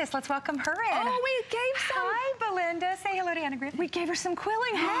Kansas. Let's welcome her in. Oh, we gave some. Hi, Belinda. Say hello to Anna Griffin. We gave her some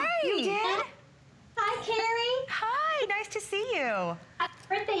quilling. Hey. You did? Hi, Carrie. Hi, nice to see you. Happy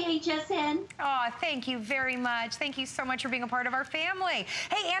birthday, HSN. Oh, thank you very much. Thank you so much for being a part of our family.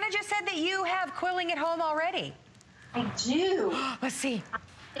 Hey, Anna just said that you have quilling at home already. I do. Let's see. I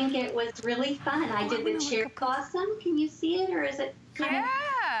think it was really fun. I did the cherry blossom. Can you see it, or is it kind of...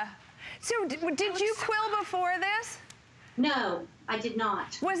 So did you quill before this? No, I did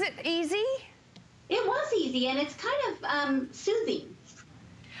not. Was it easy? It was easy, and it's kind of soothing.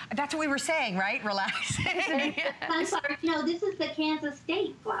 That's what we were saying, right? Relaxing. Sunflower. No, this is the Kansas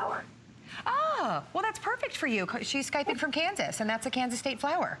State flower. Oh, well, that's perfect for you. She's Skyping from Kansas, and that's a Kansas State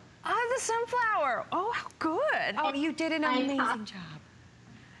flower. Oh, the sunflower. Oh, how good. Oh, you did an amazing job.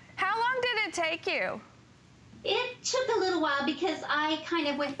 How long did it take you? It took a little while because I kind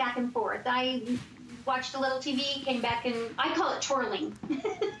of went back and forth. I watched a little TV, came back, and I call it twirling.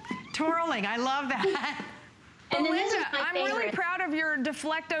 Twirling, I love that. And then this is Linda, my I'm favorite. really proud of your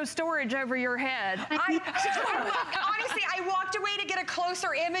deflecto storage over your head. Honestly, I walked away to get a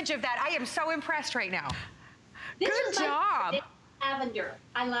closer image of that. I am so impressed right now. Good job. Lavender.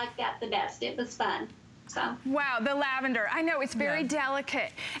 I like that the best. It was fun. So. Wow, the lavender. I know, it's very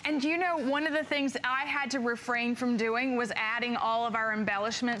delicate. And you know, one of the things I had to refrain from doing was adding all of our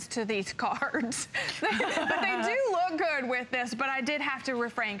embellishments to these cards. But they do look good with this, but I did have to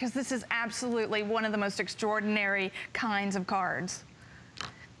refrain because this is absolutely one of the most extraordinary kinds of cards.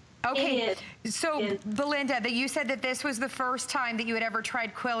 Okay, so Belinda, that you said that this was the first time that you had ever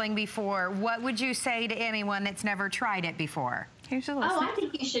tried quilling before. What would you say to anyone that's never tried it before? Oh, I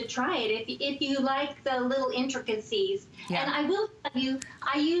think you should try it if you like the little intricacies. Yeah. And I will tell you,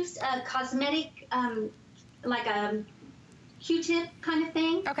 I used a cosmetic, like a Q-tip kind of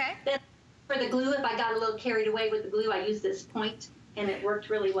thing. Okay. For the glue, if I got a little carried away with the glue, I used this point, and it worked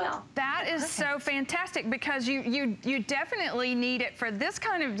really well. That is so fantastic because you definitely need it for this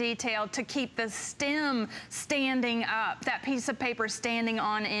kind of detail to keep the stem standing up, that piece of paper standing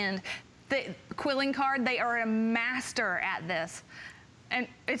on end. The quilling card, they are a master at this. And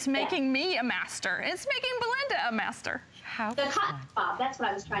it's making me a master. It's making Belinda a master. The cotton swab, that's what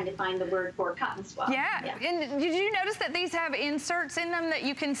I was trying to find the word for, cotton swab. Yeah. And did you notice that these have inserts in them that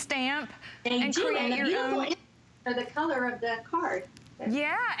you can stamp and do, create and your own? For the color of the card.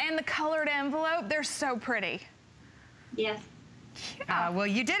 Yeah, and the colored envelope, they're so pretty. Yes. Yeah. Well,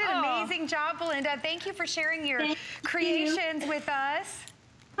 you did an amazing job, Belinda. Thank you for sharing your creations with us.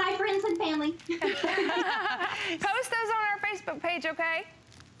 Hi, friends and family. Post those on our Facebook page, okay?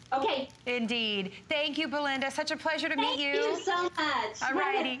 Okay. Indeed. Thank you, Belinda. Such a pleasure to meet you. Thank you so much. All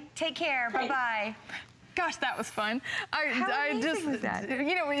righty. Take care. Bye-bye. Gosh, that was fun. How amazing was that?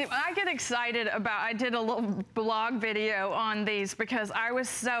 You know, I get excited about, I did a little blog video on these because I was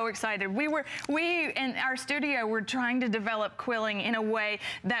so excited. We in our studio were trying to develop quilling in a way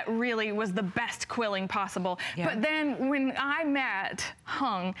that really was the best quilling possible. Yeah. But then when I met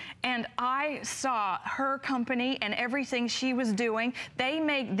Hung and I saw her company and everything she was doing, they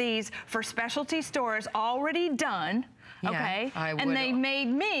make these for specialty stores already done. okay? I would. And they made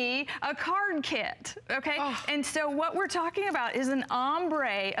me a card kit, okay? And so what we're talking about is an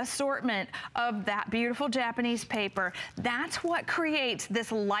ombre assortment of that beautiful Japanese paper. That's what creates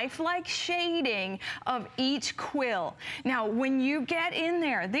this lifelike shading of each quill. Now, when you get in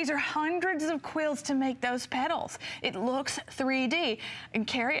there, these are hundreds of quills to make those petals. It looks 3D. And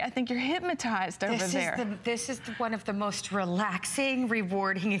Carrie, I think you're hypnotized over there. This is one of the most relaxing,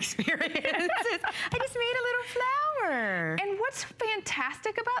 rewarding experiences. I just made a little flower. And what's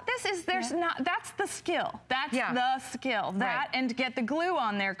fantastic about this is there's not, that's the skill. That's the skill. That and to get the glue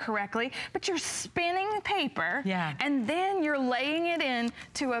on there correctly. But you're spinning paper and then you're laying it in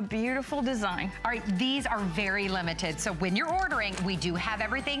to a beautiful design. All right, these are very limited. So when you're ordering, we do have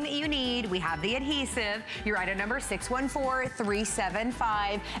everything that you need. We have the adhesive. Your item number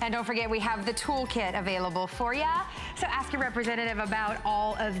 614-375. And don't forget, we have the toolkit available for you. So ask your representative about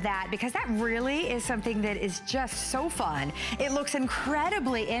all of that, because that really is something that is just so fun. It looks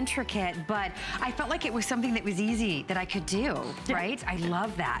incredibly intricate, but I felt like it was something that was easy that I could do, right? I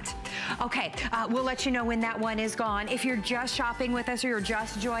love that. Okay, we'll let you know when that one is gone. If you're just shopping with us or you're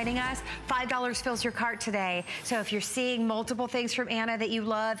just joining us, $5 fills your cart today. So if you're seeing multiple things from Anna that you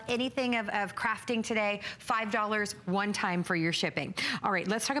love, anything of crafting today, $5 one time for your shipping. All right,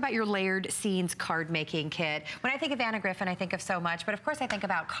 let's talk about your layered scenes card making kit. When I think of Anna Griffin, I think of so much, but of course I think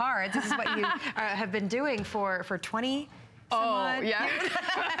about cards. This is what you have been doing for 20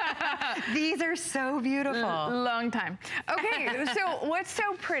 These are so beautiful. Long time. Okay, so what's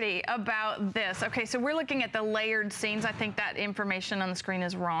so pretty about this? Okay, so we're looking at the layered scenes. I think that information on the screen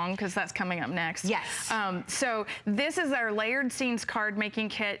is wrong because that's coming up next. Yes. So this is our layered scenes card making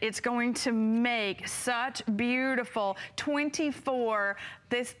kit. It's going to make such beautiful 24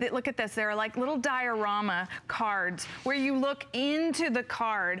 look at this, they're like little diorama cards where you look into the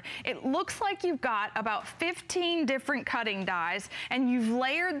card. It looks like you've got about 15 different cutting dies and you've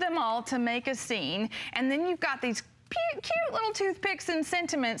layered them all to make a scene, and then you've got these cute little toothpicks and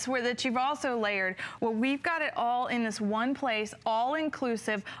sentiments that you've also layered. Well, we've got it all in this one place, all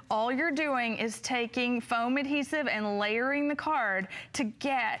inclusive. All you're doing is taking foam adhesive and layering the card to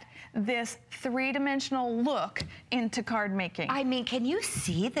get this three-dimensional look into card making. I mean, can you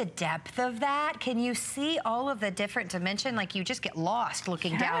see the depth of that? Can you see all of the different dimension? Like, you just get lost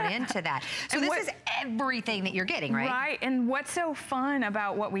looking down into that. So and this is everything that you're getting, right? Right, and what's so fun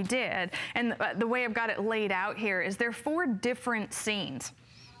about what we did, and the way I've got it laid out here, is there are 4 different scenes.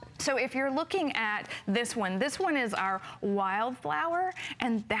 So if you're looking at this one is our wildflower,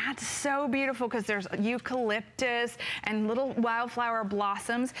 and that's so beautiful because there's eucalyptus and little wildflower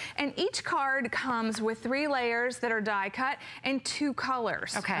blossoms, and each card comes with 3 layers that are die cut and 2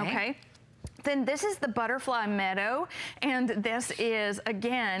 colors. Okay. Then this is the butterfly meadow, and this is,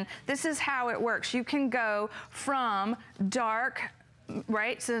 again, this is how it works. You can go from dark,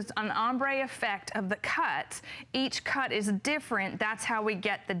 right? So it's an ombre effect of the cuts. Each cut is different. That's how we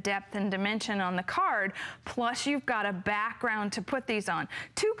get the depth and dimension on the card. Plus you've got a background to put these on.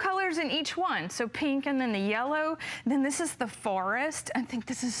 2 colors in each one. So pink and then the yellow. Then this is the forest. I think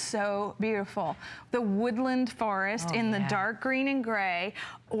this is so beautiful. The woodland forest in the dark green and gray,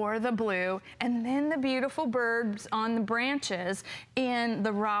 or the blue, and then the beautiful birds on the branches in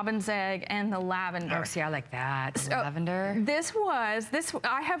the robin's egg and the lavender. Oh, see, I like that. So lavender.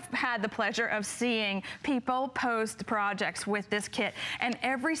 I have had the pleasure of seeing people post projects with this kit, and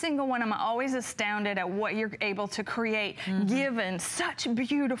every single one, I'm always astounded at what you're able to create given such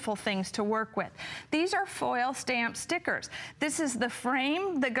beautiful things to work with. These are foil stamp stickers. This is the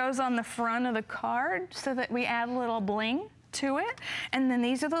frame that goes on the front of the card so that we add a little bling to it, and then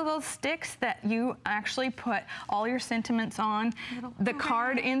these are the little sticks that you actually put all your sentiments on. The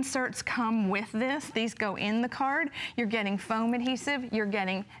card inserts come with this. These go in the card. You're getting foam adhesive, you're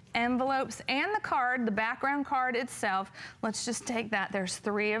getting envelopes, and the card, the background card itself. Let's just take that. There's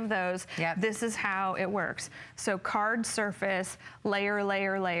 3 of those. This is how it works. So card surface, layer,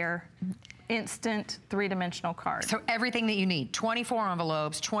 layer, layer, instant 3-dimensional card. So everything that you need, 24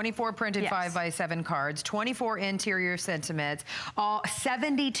 envelopes, 24 printed 5x7 cards, 24 interior sentiments, all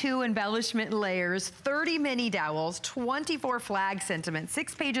 72 embellishment layers, 30 mini dowels, 24 flag sentiments,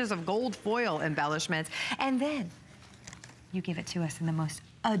 6 pages of gold foil embellishments, and then you give it to us in the most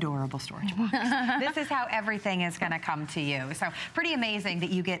adorable storage box. This is how everything is going to come to you. So pretty amazing that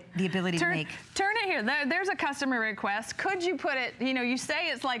you get the ability to make. Turn it here. There's a customer request. Could you put it, you know, you say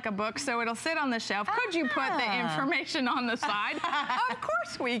it's like a book, so it'll sit on the shelf. Could you put the information on the side? Of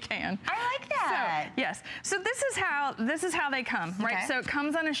course we can. I like that. So, yes. So this is how they come, right? So it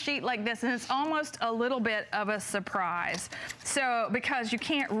comes on a sheet like this, and it's almost a little bit of a surprise. So because you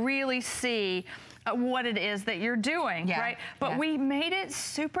can't really see what it is that you're doing, right? But we made it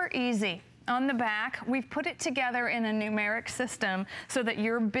super easy. On the back, we've put it together in a numeric system so that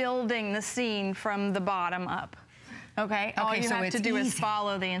you're building the scene from the bottom up. Okay, all you have to do is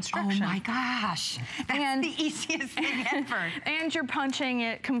follow the instructions. Oh my gosh, that's the easiest thing ever. And you're punching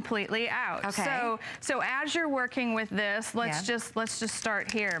it completely out. Okay. So as you're working with this, let's just start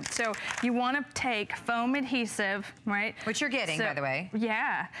here. So you want to take foam adhesive, right? Which you're getting, by the way.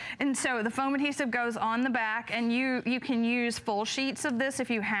 Yeah, and so the foam adhesive goes on the back, and you can use full sheets of this if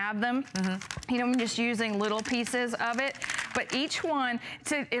you have them. You know, I'm just using little pieces of it, but each one,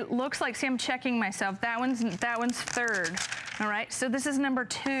 it looks like, see, I'm checking myself. That one's third. All right, so this is number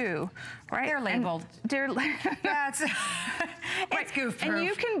 2, right? They're labeled. That's it's goof-proof. And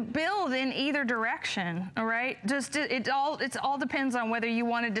you can build in either direction, all right? It all depends on whether you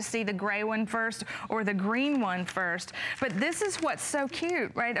wanted to see the gray one first or the green one first. But this is what's so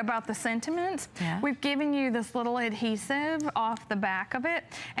cute, right, about the sentiments. We've given you this little adhesive off the back of it,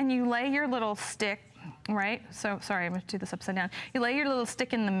 and you lay your little stick, right? So, sorry, I'm gonna do this upside down. You lay your little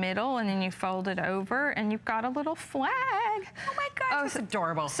stick in the middle, and then you fold it over, and you've got a little flag. Oh my gosh, that's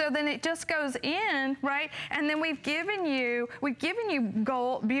adorable. So then it just goes in, right? And then we've given you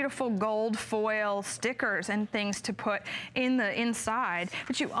beautiful gold foil stickers and things to put in the inside,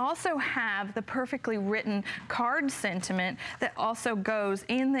 but you also have the perfectly written card sentiment that also goes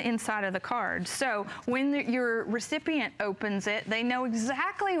in the inside of the card. So when your recipient opens it, they know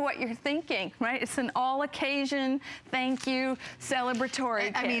exactly what you're thinking, right? It's an all-occasion, thank you, celebratory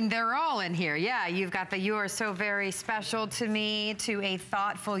kit. I mean, they're all in here. Yeah, you've got the "you are so very special to me" to a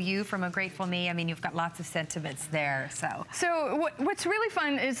thoughtful "you" from a grateful me. I mean, you've got lots of sentiments there. So what's really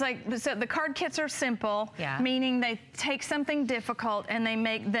fun is so the card kits are simple, meaning they take something difficult and they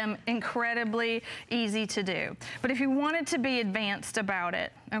make them incredibly easy to do. But if you wanted to be advanced about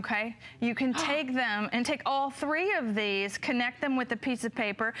it, okay, you can take them and take all 3 of these, connect them with a piece of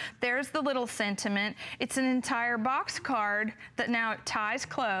paper. There's the little sentiment. It's an entire box card that now ties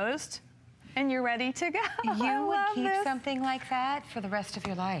closed, and you're ready to go. You would keep something like that for the rest of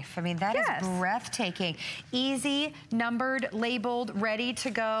your life. I mean, that is breathtaking. Easy, numbered, labeled, ready to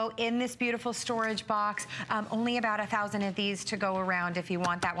go in this beautiful storage box. Only about 1,000 of these to go around if you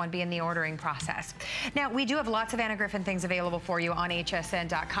want that one be in the ordering process. Now, we do have lots of Anna Griffin things available for you on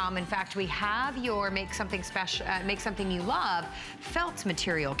hsn.com. In fact, we have your Make Something Special, Make Something You Love felt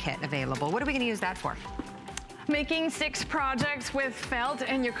material kit available. What are we going to use that for? Making 6 projects with felt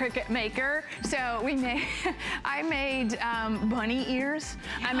and your Cricut Maker. So I made bunny ears.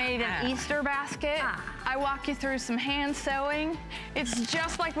 I made an Easter basket. I walk you through some hand sewing. It's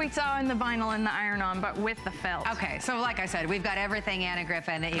just like we saw in the vinyl and the iron-on, but with the felt. Okay, so like I said, we've got everything Anna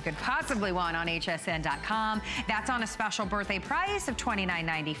Griffin that you could possibly want on hsn.com. That's on a special birthday price of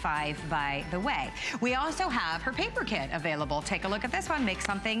 $29.95, by the way. We also have her paper kit available. Take a look at this one. Make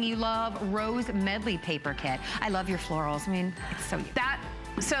Something You Love Rose Medley Paper Kit. I love your florals. I mean, it's so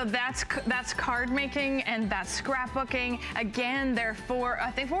So that's card making and that's scrapbooking. Again, there are I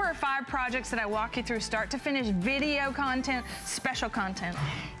think 4 or 5 projects that I walk you through start to finish, video content, special content.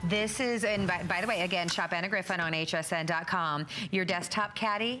 This is, and by the way, again, shop Anna Griffin on hsn.com. Your desktop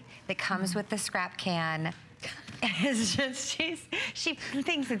caddy that comes with the scrap can. It's just, she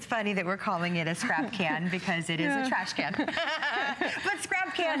thinks it's funny that we're calling it a scrap can because it is a trash can. But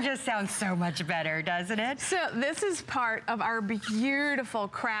scrap can just sounds so much better, doesn't it? So this is part of our beautiful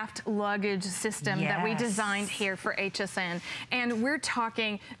craft luggage system that we designed here for HSN. And we're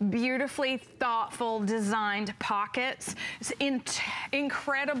talking beautifully thoughtful designed pockets,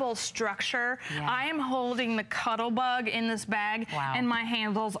 incredible structure. I am holding the Cuttlebug in this bag and my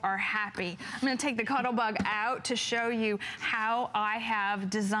handles are happy. I'm gonna take the Cuttlebug out to show you how I have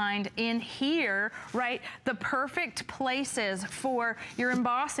designed in here, right, the perfect places for your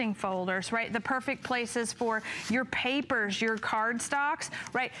embossing folders, right, the perfect places for your papers, your cardstocks,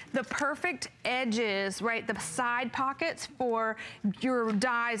 right, the perfect edges, right, the side pockets for your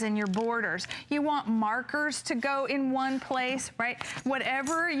dies and your borders. You want markers to go in one place, right,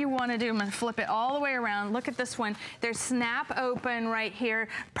 whatever you want to do. I'm going to flip it all the way around. Look at this one. There's snap open right here.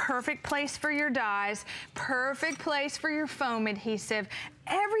 Perfect place for your dies, perfect place for your foam adhesive.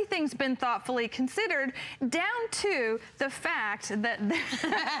 Everything's been thoughtfully considered, down to the fact that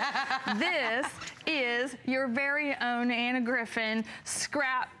this is your very own Anna Griffin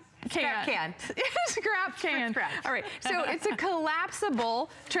scrap Scrap can. Scrap can. All right, so it's a collapsible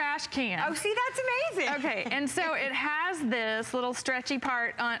trash can. Oh, see, that's amazing. Okay, and so it has this little stretchy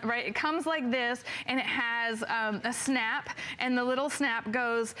part on, right? It comes like this, and it has a snap, and the little snap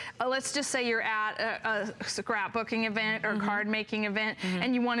goes, let's just say you're at a scrapbooking event or card making event,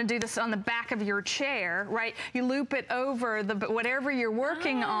 and you want to do this on the back of your chair, right? You loop it over whatever you're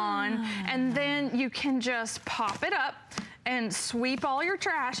working on, and then you can just pop it up and sweep all your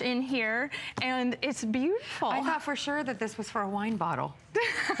trash in here, and it's beautiful. I thought for sure that this was for a wine bottle.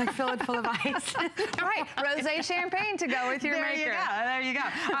 Like fill it full of ice. Right, rosé champagne to go with your maker. There you go.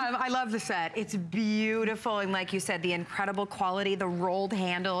 I love the set. It's beautiful, and like you said, the incredible quality, the rolled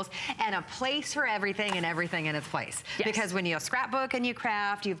handles, and a place for everything and everything in its place. Yes. Because when you scrapbook and you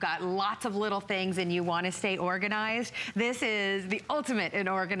craft, you've got lots of little things and you want to stay organized. This is the ultimate in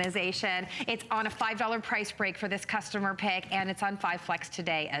organization. It's on a $5 price break for this customer pick, and it's on 5 Flex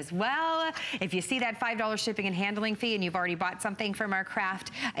today as well. If you see that $5 shipping and handling fee and you've already bought something from our craft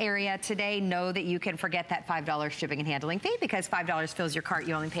area today, know that you can forget that $5 shipping and handling fee, because $5 fills your cart.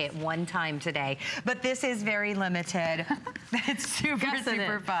 You only pay it one time today. But this is very limited. It's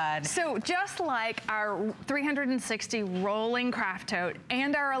super fun. So just like our 360 rolling craft tote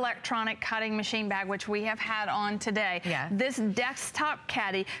and our electronic cutting machine bag, which we have had on today, this desktop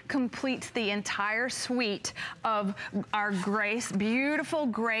caddy completes the entire suite of our Grace, beautiful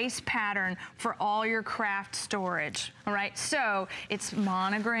Grace pattern for all your craft storage. All right, so it's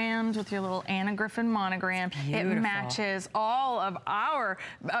monogrammed with your little Anna Griffin monogram. It matches all of our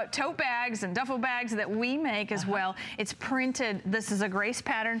tote bags and duffel bags that we make as well. It's printed. This is a Grace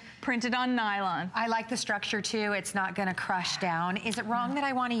pattern printed on nylon. I like the structure too. It's not going to crush down. Is it wrong that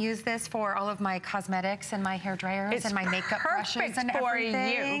I want to use this for all of my cosmetics and my hair dryers and my makeup brushes and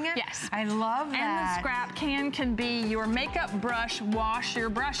everything? Yes. I love that. And the scrap can be your makeup brush, wash your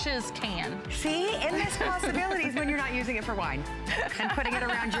brushes can. See, endless possibilities when you're not using it for wine and putting it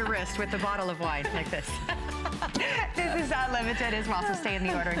around your wrist with a bottle of wine like this. This is unlimited as well, so stay in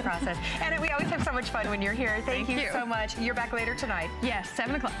the ordering process. And we always have so much fun when you're here. Thank you so much. You're back later tonight. Yes,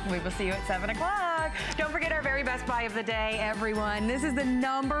 7 o'clock. We will see you at 7 o'clock. Don't forget our very best buy of the day, everyone. This is the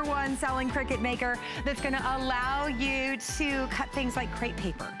 #1 selling Cricut maker that's going to allow you to cut things like crepe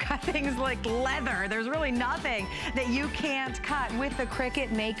paper, cut things like leather. There's really nothing that you can't cut with the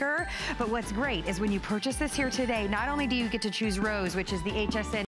Cricut maker. But what's great is when you purchase this here today, not only do you get to choose Rose, which is the HSN